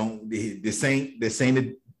game. This ain't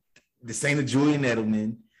a Julian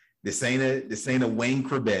Edelman. This ain't a Wayne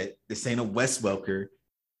Corbett. This ain't a Wes Welker.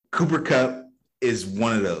 Cooper Kupp is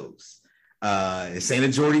one of those. This ain't a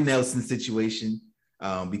Jordy Nelson situation,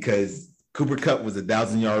 because Cooper Kupp was a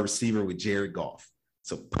 1,000-yard receiver with Jared Goff.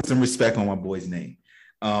 So put some respect on my boy's name.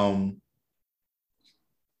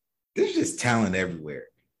 There's just talent everywhere.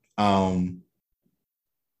 And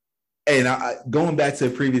going back to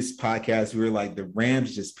the previous podcast, we were like, the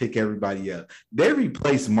Rams just pick everybody up. They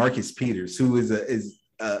replaced Marcus Peters, who is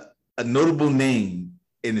a notable name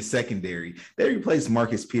in the secondary. They replaced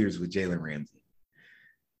Marcus Peters with Jalen Ramsey.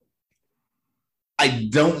 I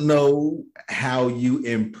don't know how you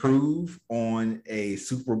improve on a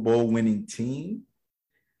Super Bowl winning team.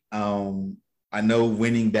 I know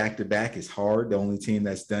winning back-to-back is hard. The only team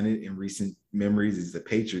that's done it in recent memories is the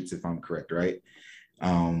Patriots, if I'm correct, right?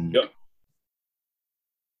 Yep.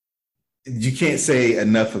 You can't say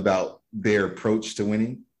enough about their approach to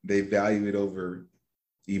winning. They value it over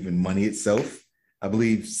even money itself. I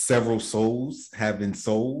believe several souls have been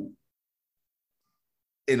sold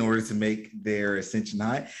in order to make their ascension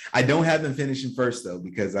high. I don't have them finishing first, though,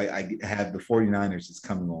 because I have the 49ers is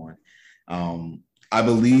coming on. I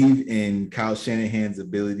believe in Kyle Shanahan's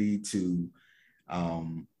ability to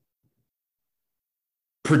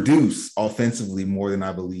produce offensively more than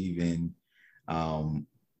I believe in,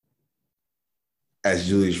 as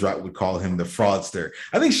Julius Rock would call him, the fraudster.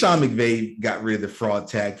 I think Sean McVay got rid of the fraud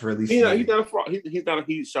tag for at least. He's not a fraud.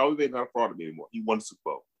 Sean McVay's not a fraud anymore. He won the Super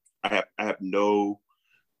Bowl. I have no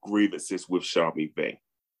grievances with Sean McVay.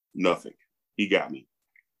 Nothing. He got me.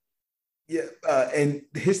 Yeah, and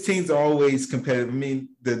his teams are always competitive. I mean,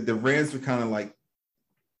 the Rams were kind of like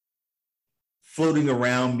floating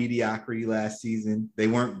around mediocrity last season. They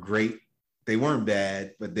weren't great They weren't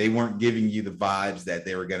bad, but they weren't giving you the vibes that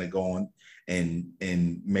they were going to go on and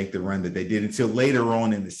make the run that they did until later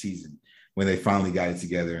on in the season when they finally got it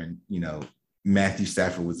together. And, Matthew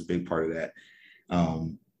Stafford was a big part of that.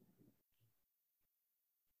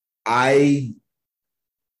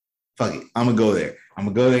 Fuck it. I'm going to go there.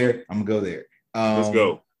 Let's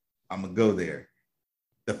go. I'm going to go there.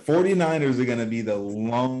 The 49ers are going to be the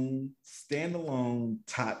lone, standalone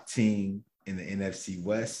top team in the NFC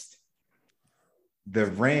West. The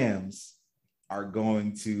Rams are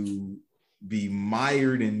going to be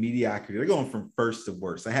mired in mediocrity. They're going from first to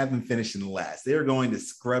worst. I have them finishing last. They're going to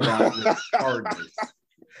scrub out with the Cardinals.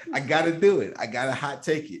 I got to do it. I got to hot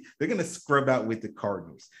take it. They're going to scrub out with the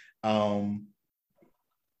Cardinals.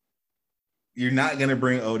 You're not going to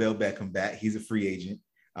bring Odell Beckham back. He's a free agent.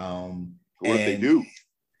 What if they do?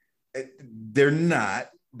 They're not.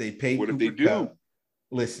 They paid. What if they do? Cup.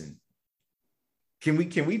 Listen, can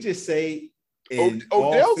we just say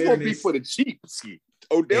Odell's going to be for the cheap ski.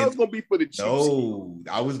 Odell's going to be for the cheap. No,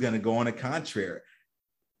 I was going to go on a contrary.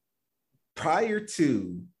 Prior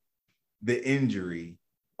to the injury,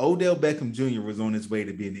 Odell Beckham Jr. was on his way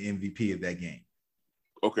to being the MVP of that game.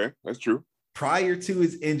 Okay, that's true. Prior to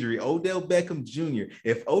his injury, Odell Beckham Jr.,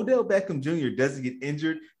 if Odell Beckham Jr. doesn't get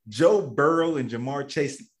injured, Joe Burrow and Jamar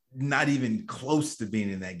Chase not even close to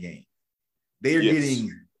being in that game. They are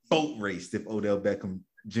getting boat raced if Odell Beckham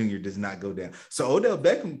Jr. does not go down. So Odell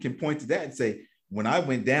Beckham can point to that and say, when I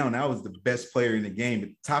went down, I was the best player in the game at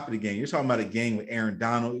the top of the game. You're talking about a game with Aaron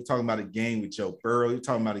Donald. You're talking about a game with Joe Burrow. You're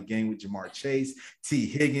talking about a game with Jamar Chase, T.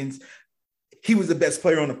 Higgins. He was the best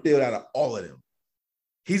player on the field out of all of them.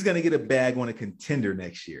 He's going to get a bag on a contender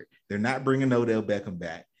next year. They're not bringing Odell Beckham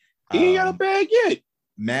back. He ain't got a bag yet.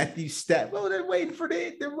 Matthew Stafford. Well, they're waiting for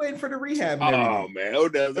the rehab. And oh man,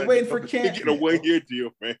 Odell's waiting for camp. Get a 1 year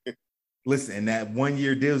deal, man. Listen, and that 1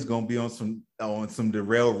 year deal is going to be on some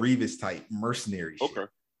Darrelle Revis type mercenary shit. Okay.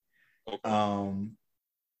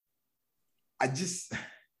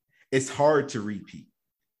 It's hard to repeat.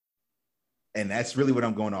 And that's really what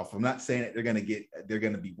I'm going off. I'm not saying that they're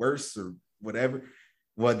going to be worse or whatever.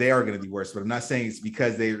 Well, they are going to be worse, but I'm not saying it's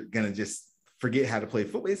because they're going to just forget how to play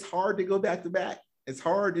football. It's hard to go back to back. It's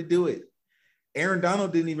hard to do it. Aaron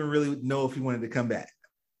Donald didn't even really know if he wanted to come back.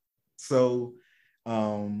 So,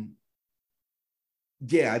 I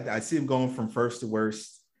see him going from first to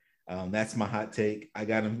worst. That's my hot take. I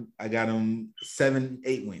got him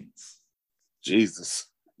 7-8 wins. Jesus.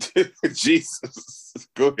 Jesus.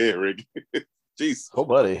 Go ahead, Rick. Jesus. Oh,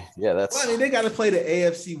 buddy. Yeah, that's. Well, I mean, they got to play the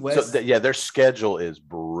AFC West. So, their schedule is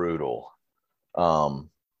brutal.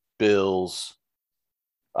 Bills,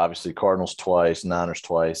 obviously Cardinals twice, Niners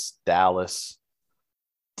twice, Dallas,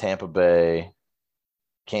 Tampa Bay,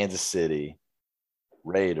 Kansas City,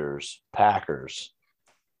 Raiders, Packers,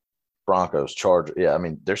 Broncos, Chargers. Yeah, I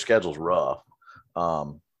mean, their schedule's rough.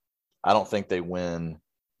 I don't think they win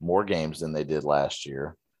more games than they did last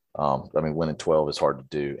year. Winning 12 is hard to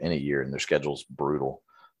do any year, and their schedule's brutal.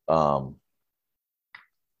 But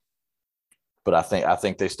I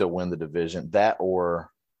think they still win the division. I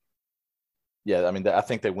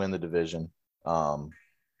think they win the division.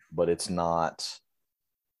 But it's not.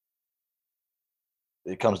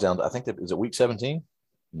 It comes down to, I think, is it week 17?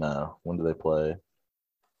 No. When do they play?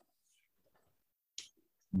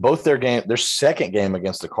 Both their second game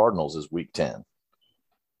against the Cardinals is week 10.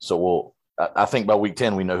 So I think by week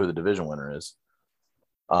 10, we know who the division winner is.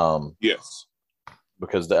 Yes.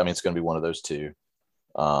 Because, it's going to be one of those two.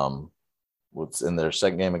 What's in their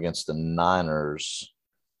second game against the Niners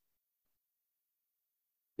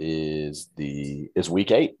is week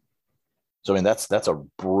 8. So, that's a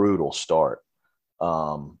brutal start.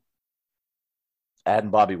 Adding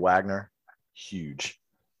Bobby Wagner, huge.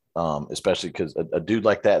 Especially because a dude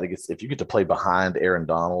like that, if you get to play behind Aaron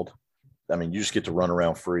Donald, you just get to run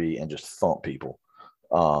around free and just thump people.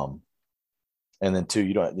 And then two,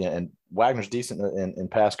 and Wagner's decent in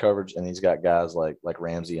pass coverage, and he's got guys like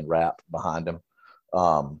Ramsey and Rapp behind him.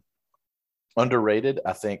 Underrated,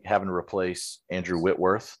 I think, having to replace Andrew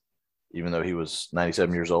Whitworth, even though he was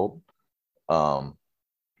 97 years old.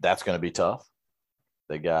 That's going to be tough.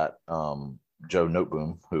 They got Joe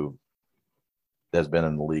Noteboom, who has been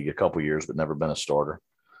in the league a couple years but never been a starter,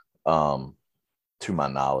 to my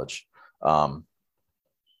knowledge.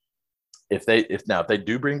 If they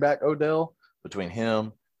do bring back Odell, between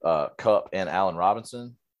him, Kupp, and Allen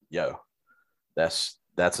Robinson, that's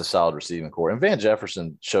a solid receiving core. And Van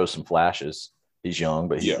Jefferson shows some flashes. He's young,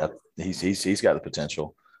 but he's got the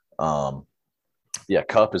potential.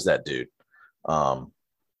 Kupp is that dude.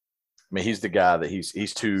 He's the guy that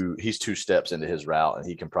he's two steps into his route, and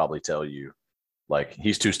he can probably tell you Like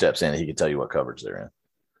he's 2 steps in and he can tell you what coverage they're in.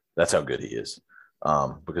 That's how good he is.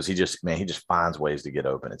 Because he just finds ways to get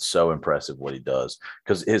open. It's so impressive what he does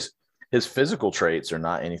because his physical traits are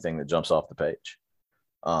not anything that jumps off the page.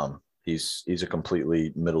 He's a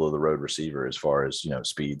completely middle of the road receiver as far as,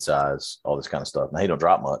 speed, size, all this kind of stuff. Now he don't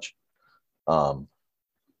drop much. But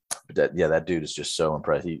that dude is just so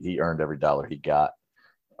impressive. He earned every dollar he got.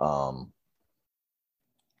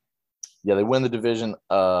 They win the division.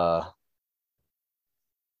 I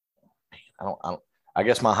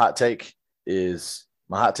guess my hot take is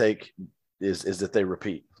that they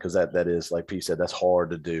repeat, because that is, like P said, that's hard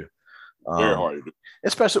to do. Very hard to do.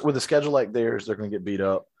 Especially with a schedule like theirs, they're going to get beat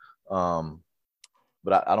up.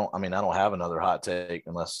 But I don't have another hot take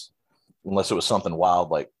unless it was something wild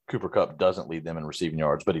like Cooper Kupp doesn't lead them in receiving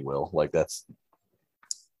yards, but he will. Like that's,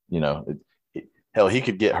 hell, he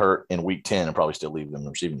could get hurt in week 10 and probably still leave them in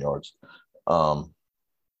receiving yards. That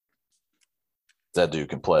dude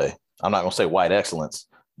can play. I'm not going to say white excellence,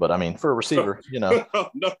 but I mean, for a receiver, No,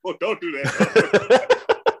 don't do that.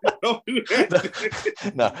 Don't do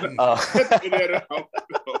that. No.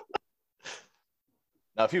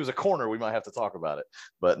 Now, if he was a corner, we might have to talk about it.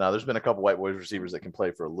 But no, there's been a couple white boys receivers that can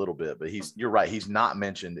play for a little bit. But you're right. He's not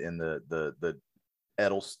mentioned in the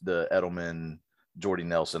Edelman, Jordy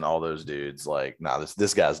Nelson, all those dudes. Like,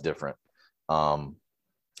 this guy's different.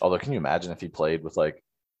 Although, can you imagine if he played with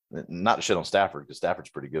not to shit on Stafford, because Stafford's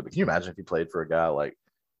pretty good, but can you imagine if he played for a guy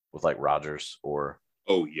with Rodgers or?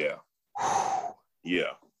 Oh yeah,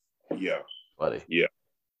 buddy.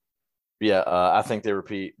 Yeah. I think they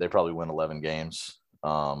repeat. They probably win 11 games.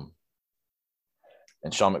 And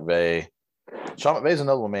Sean McVay is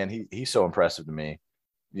another one, man. He's so impressive to me.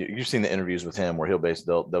 You've seen the interviews with him where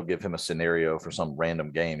they'll give him a scenario for some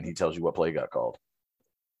random game and he tells you what play got called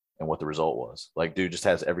and what the result was. Like, dude just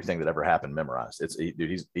has everything that ever happened memorized.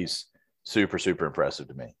 He's super, super impressive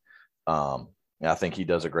to me. And I think he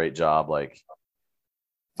does a great job, like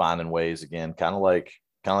finding ways, again, kind of like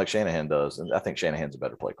Shanahan does. And I think Shanahan's a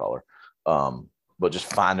better play caller. But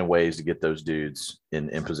just finding ways to get those dudes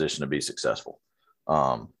in position to be successful.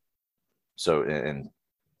 So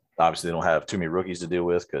obviously they don't have too many rookies to deal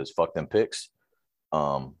with because fuck them picks.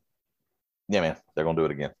 Man, they're going to do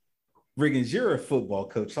it again. Riggins, you're a football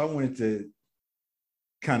coach, so I wanted to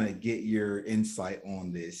kind of get your insight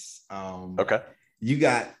on this. Okay. You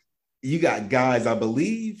got guys, I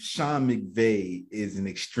believe Sean McVay is an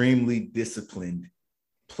extremely disciplined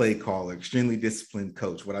play caller, extremely disciplined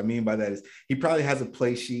coach. What I mean by that is he probably has a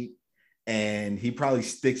play sheet and he probably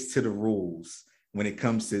sticks to the rules when it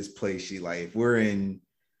comes to his play sheet. Like if we're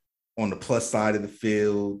on the plus side of the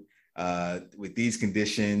field with these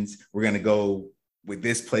conditions, we're going to go with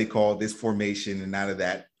this play call, this formation, and out of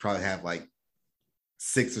that probably have like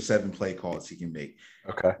 6 or 7 play calls he can make.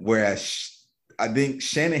 Okay. Whereas I think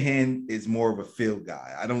Shanahan is more of a field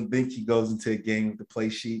guy. I don't think he goes into a game with the play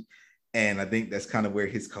sheet. And I think that's kind of where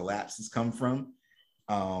his collapses come from.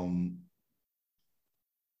 I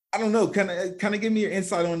don't know. Kind of give me your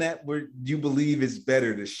insight on that. Where do you believe is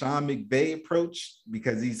better, the Sean McVay approach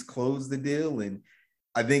because he's closed the deal, and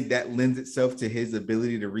I think that lends itself to his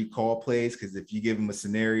ability to recall plays. Because if you give him a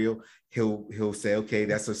scenario, he'll say, "Okay,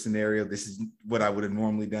 that's a scenario. This is what I would have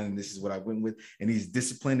normally done, and this is what I went with." And he's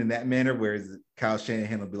disciplined in that manner. Whereas Kyle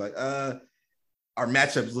Shanahan will be like, our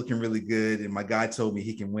matchup's looking really good, and my guy told me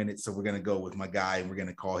he can win it, so we're going to go with my guy, and we're going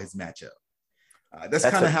to call his matchup. That's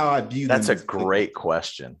kind of how I view them. That's a great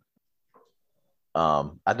question.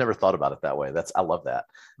 I'd never thought about it that way. I love that.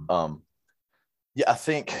 I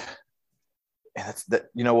think that's that.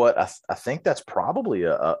 You know what? I think that's probably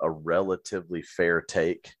a relatively fair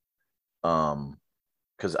take.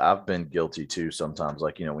 Because I've been guilty too sometimes.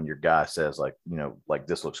 Like, when your guy says like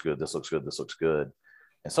this looks good, this looks good, this looks good.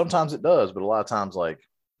 And sometimes it does, but a lot of times,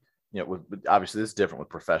 obviously this is different with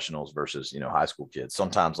professionals versus, high school kids.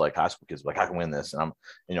 Sometimes like high school kids, like I can win this. And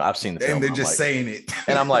I've seen the film. And they're just saying it.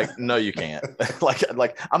 And I'm like, no, you can't. like,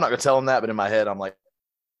 I'm not going to tell them that, but in my head, I'm like,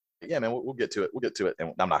 yeah, man, we'll get to it. We'll get to it.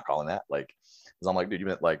 And I'm not calling that because I'm like, dude, you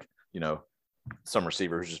meant some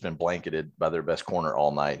receiver who's just been blanketed by their best corner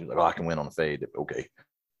all night. He's like, I can win on a fade. Okay.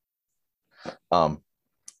 And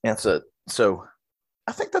so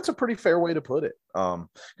I think that's a pretty fair way to put it.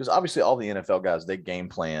 Because obviously all the NFL guys, they game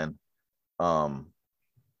plan.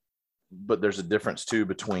 But there's a difference too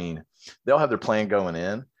between they'll have their plan going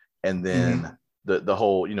in and then the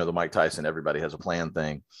whole, the Mike Tyson, everybody has a plan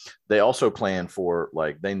thing. They also plan for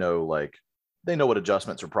they know what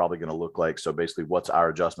adjustments are probably going to look like. So basically what's our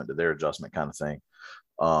adjustment to their adjustment kind of thing.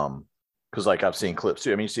 Because I've seen clips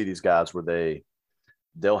too. I mean, you see theyese guys where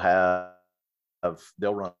they'll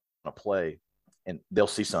run a play and they'll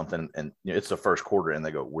see something, and it's the first quarter, and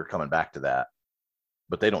they go, "We're coming back to that,"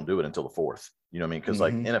 but they don't do it until the fourth. You know what I mean? Because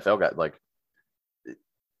like NFL got like,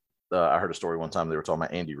 I heard a story one time they were talking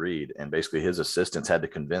about Andy Reid, and basically his assistants had to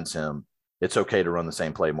convince him it's okay to run the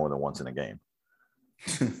same play more than once in a game.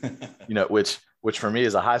 Which for me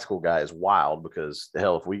as a high school guy is wild, because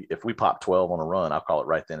hell, if we pop 12 on a run, I'll call it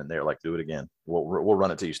right then and there. Like, do it again. We'll run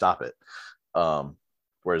it till you stop it.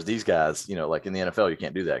 Whereas these guys, like in the NFL, you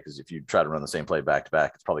can't do that, because if you try to run the same play back to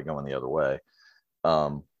back, it's probably going the other way.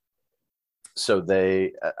 So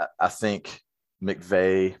I think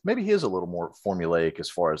McVay, maybe he is a little more formulaic as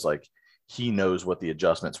far as like he knows what the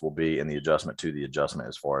adjustments will be and the adjustment to the adjustment,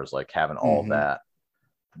 as far as like having all that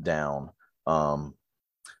down.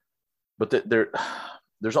 But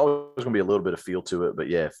there's always going to be a little bit of feel to it. But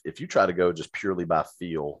yeah, if you try to go just purely by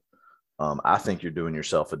feel, I think you're doing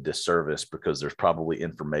yourself a disservice, because there's probably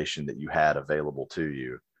information that you had available to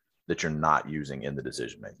you that you're not using in the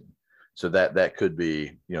decision making. So that could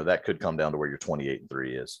be, that could come down to where your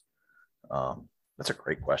 28-3 is. That's a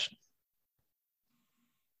great question.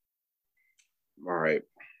 All right.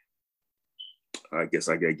 I guess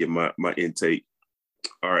I got to get my intake.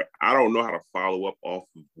 All right. I don't know how to follow up off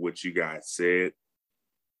of what you guys said.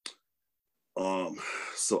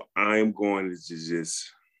 So I'm going to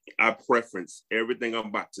I preference everything I'm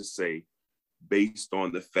about to say based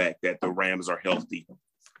on the fact that the Rams are healthy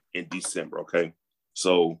in December. Okay.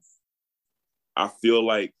 So I feel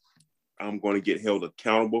like I'm going to get held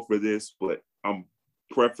accountable for this, but I'm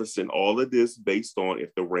prefacing all of this based on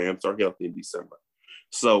if the Rams are healthy in December.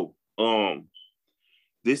 So,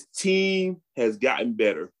 this team has gotten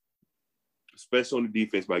better, especially on the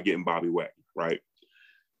defense, by getting Bobby Wagner, right?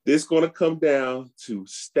 This is going to come down to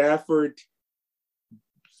Stafford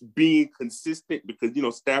being consistent, because,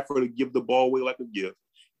 Stafford will give the ball away like a gift,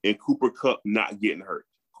 and Cooper Kupp not getting hurt.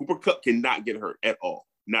 Cooper Kupp cannot get hurt at all.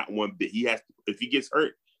 Not one bit. He has to, if he gets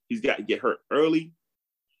hurt, he's got to get hurt early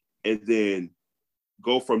and then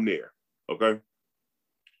go from there. Okay.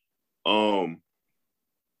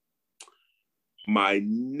 My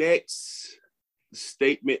next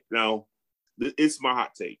statement, now, it's my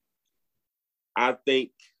hot take. I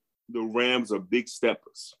think the Rams are big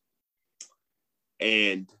steppers.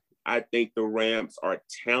 And I think the Rams are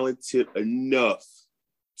talented enough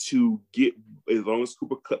to get, as long as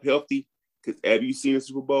Cooper Kupp healthy, because have you seen the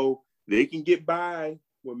Super Bowl? They can get by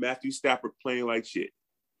with Matthew Stafford playing like shit.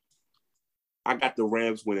 I got the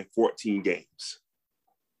Rams winning 14 games.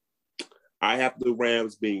 I have the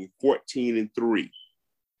Rams being 14-3.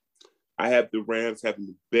 I have the Rams having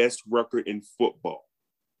the best record in football.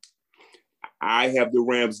 I have the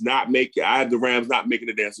Rams not making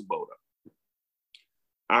the damn Super Bowl.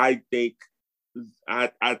 I think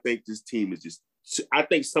this team is just, I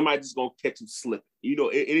think somebody's just gonna catch them slipping.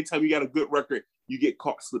 Anytime you got a good record, you get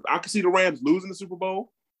caught slipping. I can see the Rams losing the Super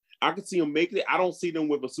Bowl. I can see them making it. I don't see them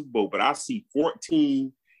with a Super Bowl, but I see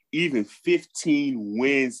 14, even 15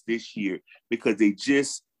 wins this year, because they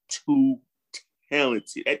just too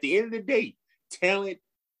talented. At the end of the day, talent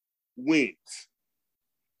wins.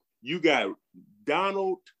 You got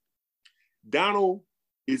Donald. Donald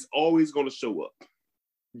is always going to show up.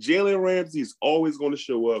 Jalen Ramsey is always going to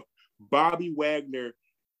show up. Bobby Wagner,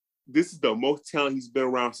 this is the most talent he's been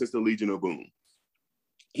around since the Legion of Boom.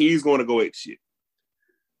 He's going to go at shit.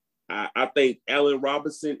 I think Allen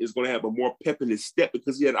Robinson is going to have a more pep in his step,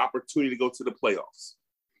 because he had an opportunity to go to the playoffs.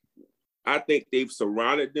 I think they've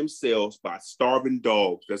surrounded themselves by starving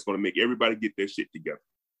dogs that's going to make everybody get their shit together.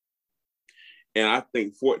 And I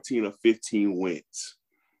think 14 or 15 wins.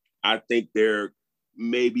 I think they're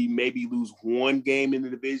maybe lose one game in the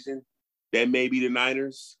division. That may be the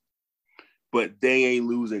Niners. But they ain't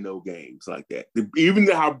losing no games like that. Even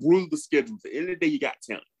how brutal the schedule is, at the end of the day, you got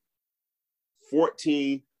talent.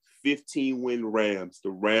 14, 15 win Rams.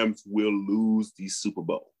 The Rams will lose the Super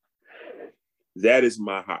Bowl. That is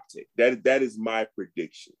my hot take. That is my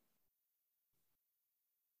prediction.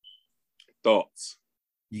 Thoughts?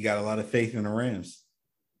 You got a lot of faith in the Rams.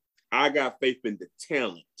 I got faith in the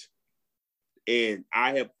talent. And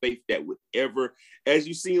I have faith that whatever, as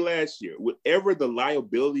you seen last year, whatever the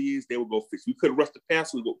liability is, they will go fix. We couldn't rush the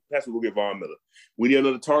pass, we go get Von Miller. We need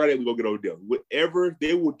another target, we go get Odell. Whatever,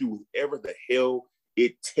 they will do whatever the hell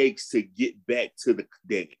it takes to get back to the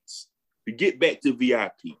dance, to get back to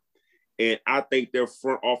VIP. And I think their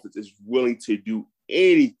front office is willing to do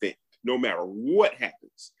anything, no matter what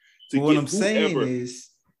happens. What I'm saying is,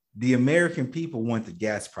 the American people want the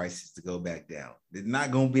gas prices to go back down. They're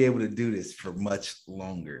not going to be able to do this for much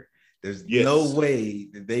longer. There's no way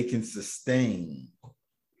that they can sustain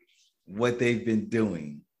what they've been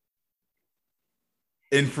doing.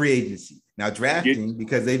 in free agency. Now drafting,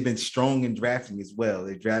 because they've been strong in drafting as well.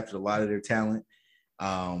 They drafted a lot of their talent.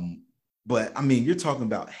 But I mean, you're talking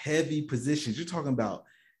about heavy positions. You're talking about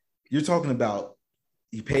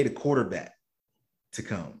you paid a quarterback to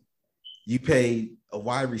come. You paid a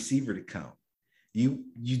wide receiver to come. You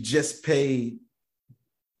just paid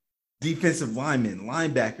defensive lineman,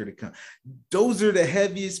 linebacker to come. Those are the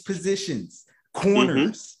heaviest positions.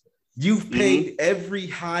 Corners. You've paid every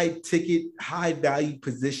high ticket, high value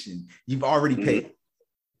position. You've already paid.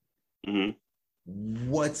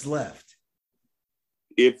 What's left?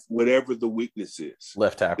 If whatever the weakness is,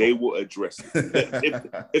 left tackle, they will address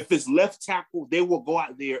it. if it's left tackle, they will go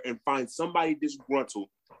out there and find somebody disgruntled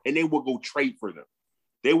and they will go trade for them.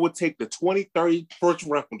 They will take the 20, 30 first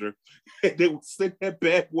rounder and they will send that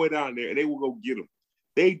bad boy down there and they will go get him.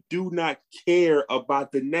 They do not care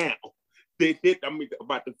about the now.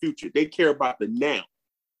 About the future. They care about the now.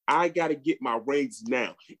 I got to get my rings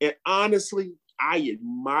now. And honestly, I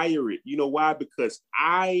admire it. You know why? Because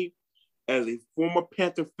I, as a former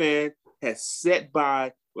Panther fan, has sat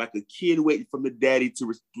by like a kid waiting for the daddy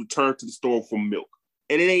to return to the store for milk.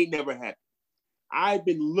 And it ain't never happened. I've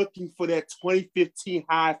been looking for that 2015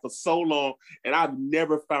 high for so long, and I've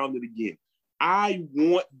never found it again. I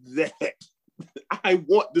want that. I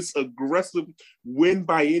want this aggressive win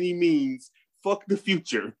by any means, fuck the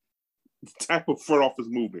future type of front office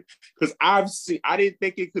movement. Because I didn't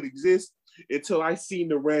think it could exist until I seen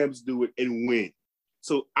the Rams do it and win.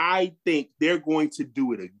 So I think they're going to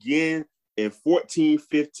do it again in 14,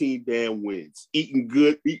 15 damn wins. Eating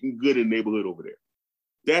good in the neighborhood over there.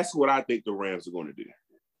 That's what I think the Rams are going to do.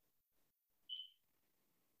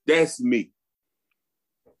 That's me.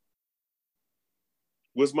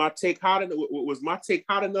 Was my take hot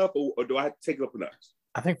enough? Or do I have to take it up a notch?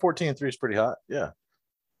 I think 14-3 is pretty hot. Yeah.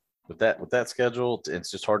 With that schedule,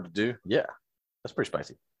 it's just hard to do. Yeah. That's pretty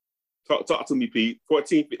spicy. Talk to me, Pete.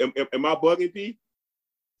 14. Am I bugging, Pete?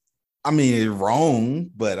 I mean, it's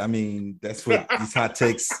wrong, but I mean, that's what these hot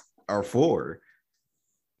takes are for.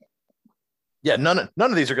 Yeah, none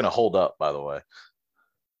of these are going to hold up, by the way.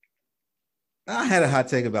 I had a hot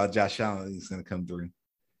take about Josh Allen. He's going to come through.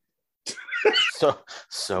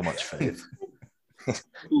 So much faith.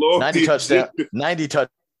 Lord 90 touchdown,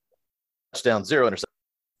 0 interception.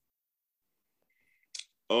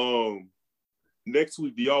 Next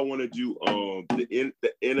week, do y'all want to do the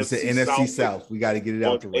NFC South? We got to get it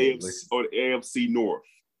out the way. Or the AFC North.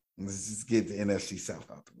 Let's just get the NFC South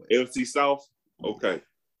out the way. AFC South? Okay.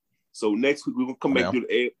 So next week, we're going to come back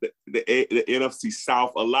to the NFC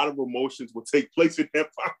South. A lot of emotions will take place in that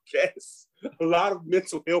podcast. A lot of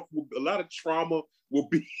mental health, a lot of trauma will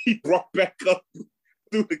be brought back up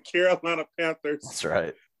through the Carolina Panthers. That's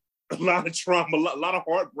right. A lot of trauma, a lot of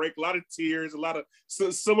heartbreak, a lot of tears,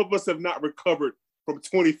 some of us have not recovered from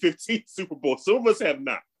 2015 Super Bowl. Some of us have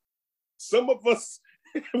not. Some of us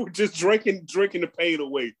were just drinking the pain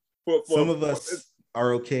away. Some of us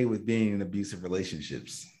are okay with being in abusive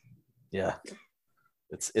relationships. Yeah.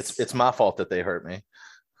 It's my fault that they hurt me.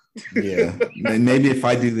 Yeah. Maybe if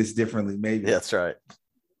I do this differently, maybe. Yeah, that's right.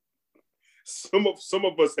 Some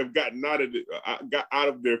of us have got out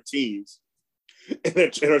of their teams and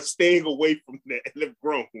are staying away from that and have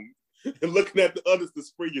grown and looking at the others to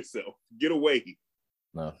free yourself. Get away.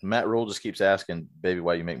 No, Matt Rule just keeps asking, baby,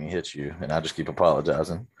 why you make me hit you? And I just keep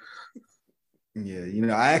apologizing.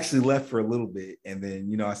 Yeah, I actually left for a little bit, and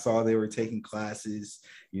then, I saw they were taking classes.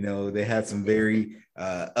 They had some very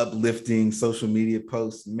uplifting social media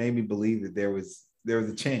posts, made me believe that there was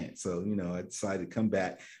a chance. So, I decided to come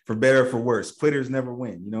back for better or for worse. Quitters never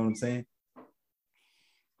win. You know what I'm saying?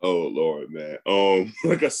 Oh Lord, man.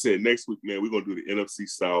 Like I said, next week, man, we're gonna do the NFC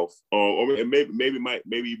South. Or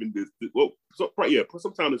maybe even this. Well,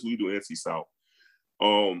 sometime this week we do NFC South.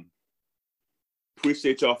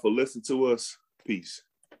 Appreciate y'all for listening to us. Peace.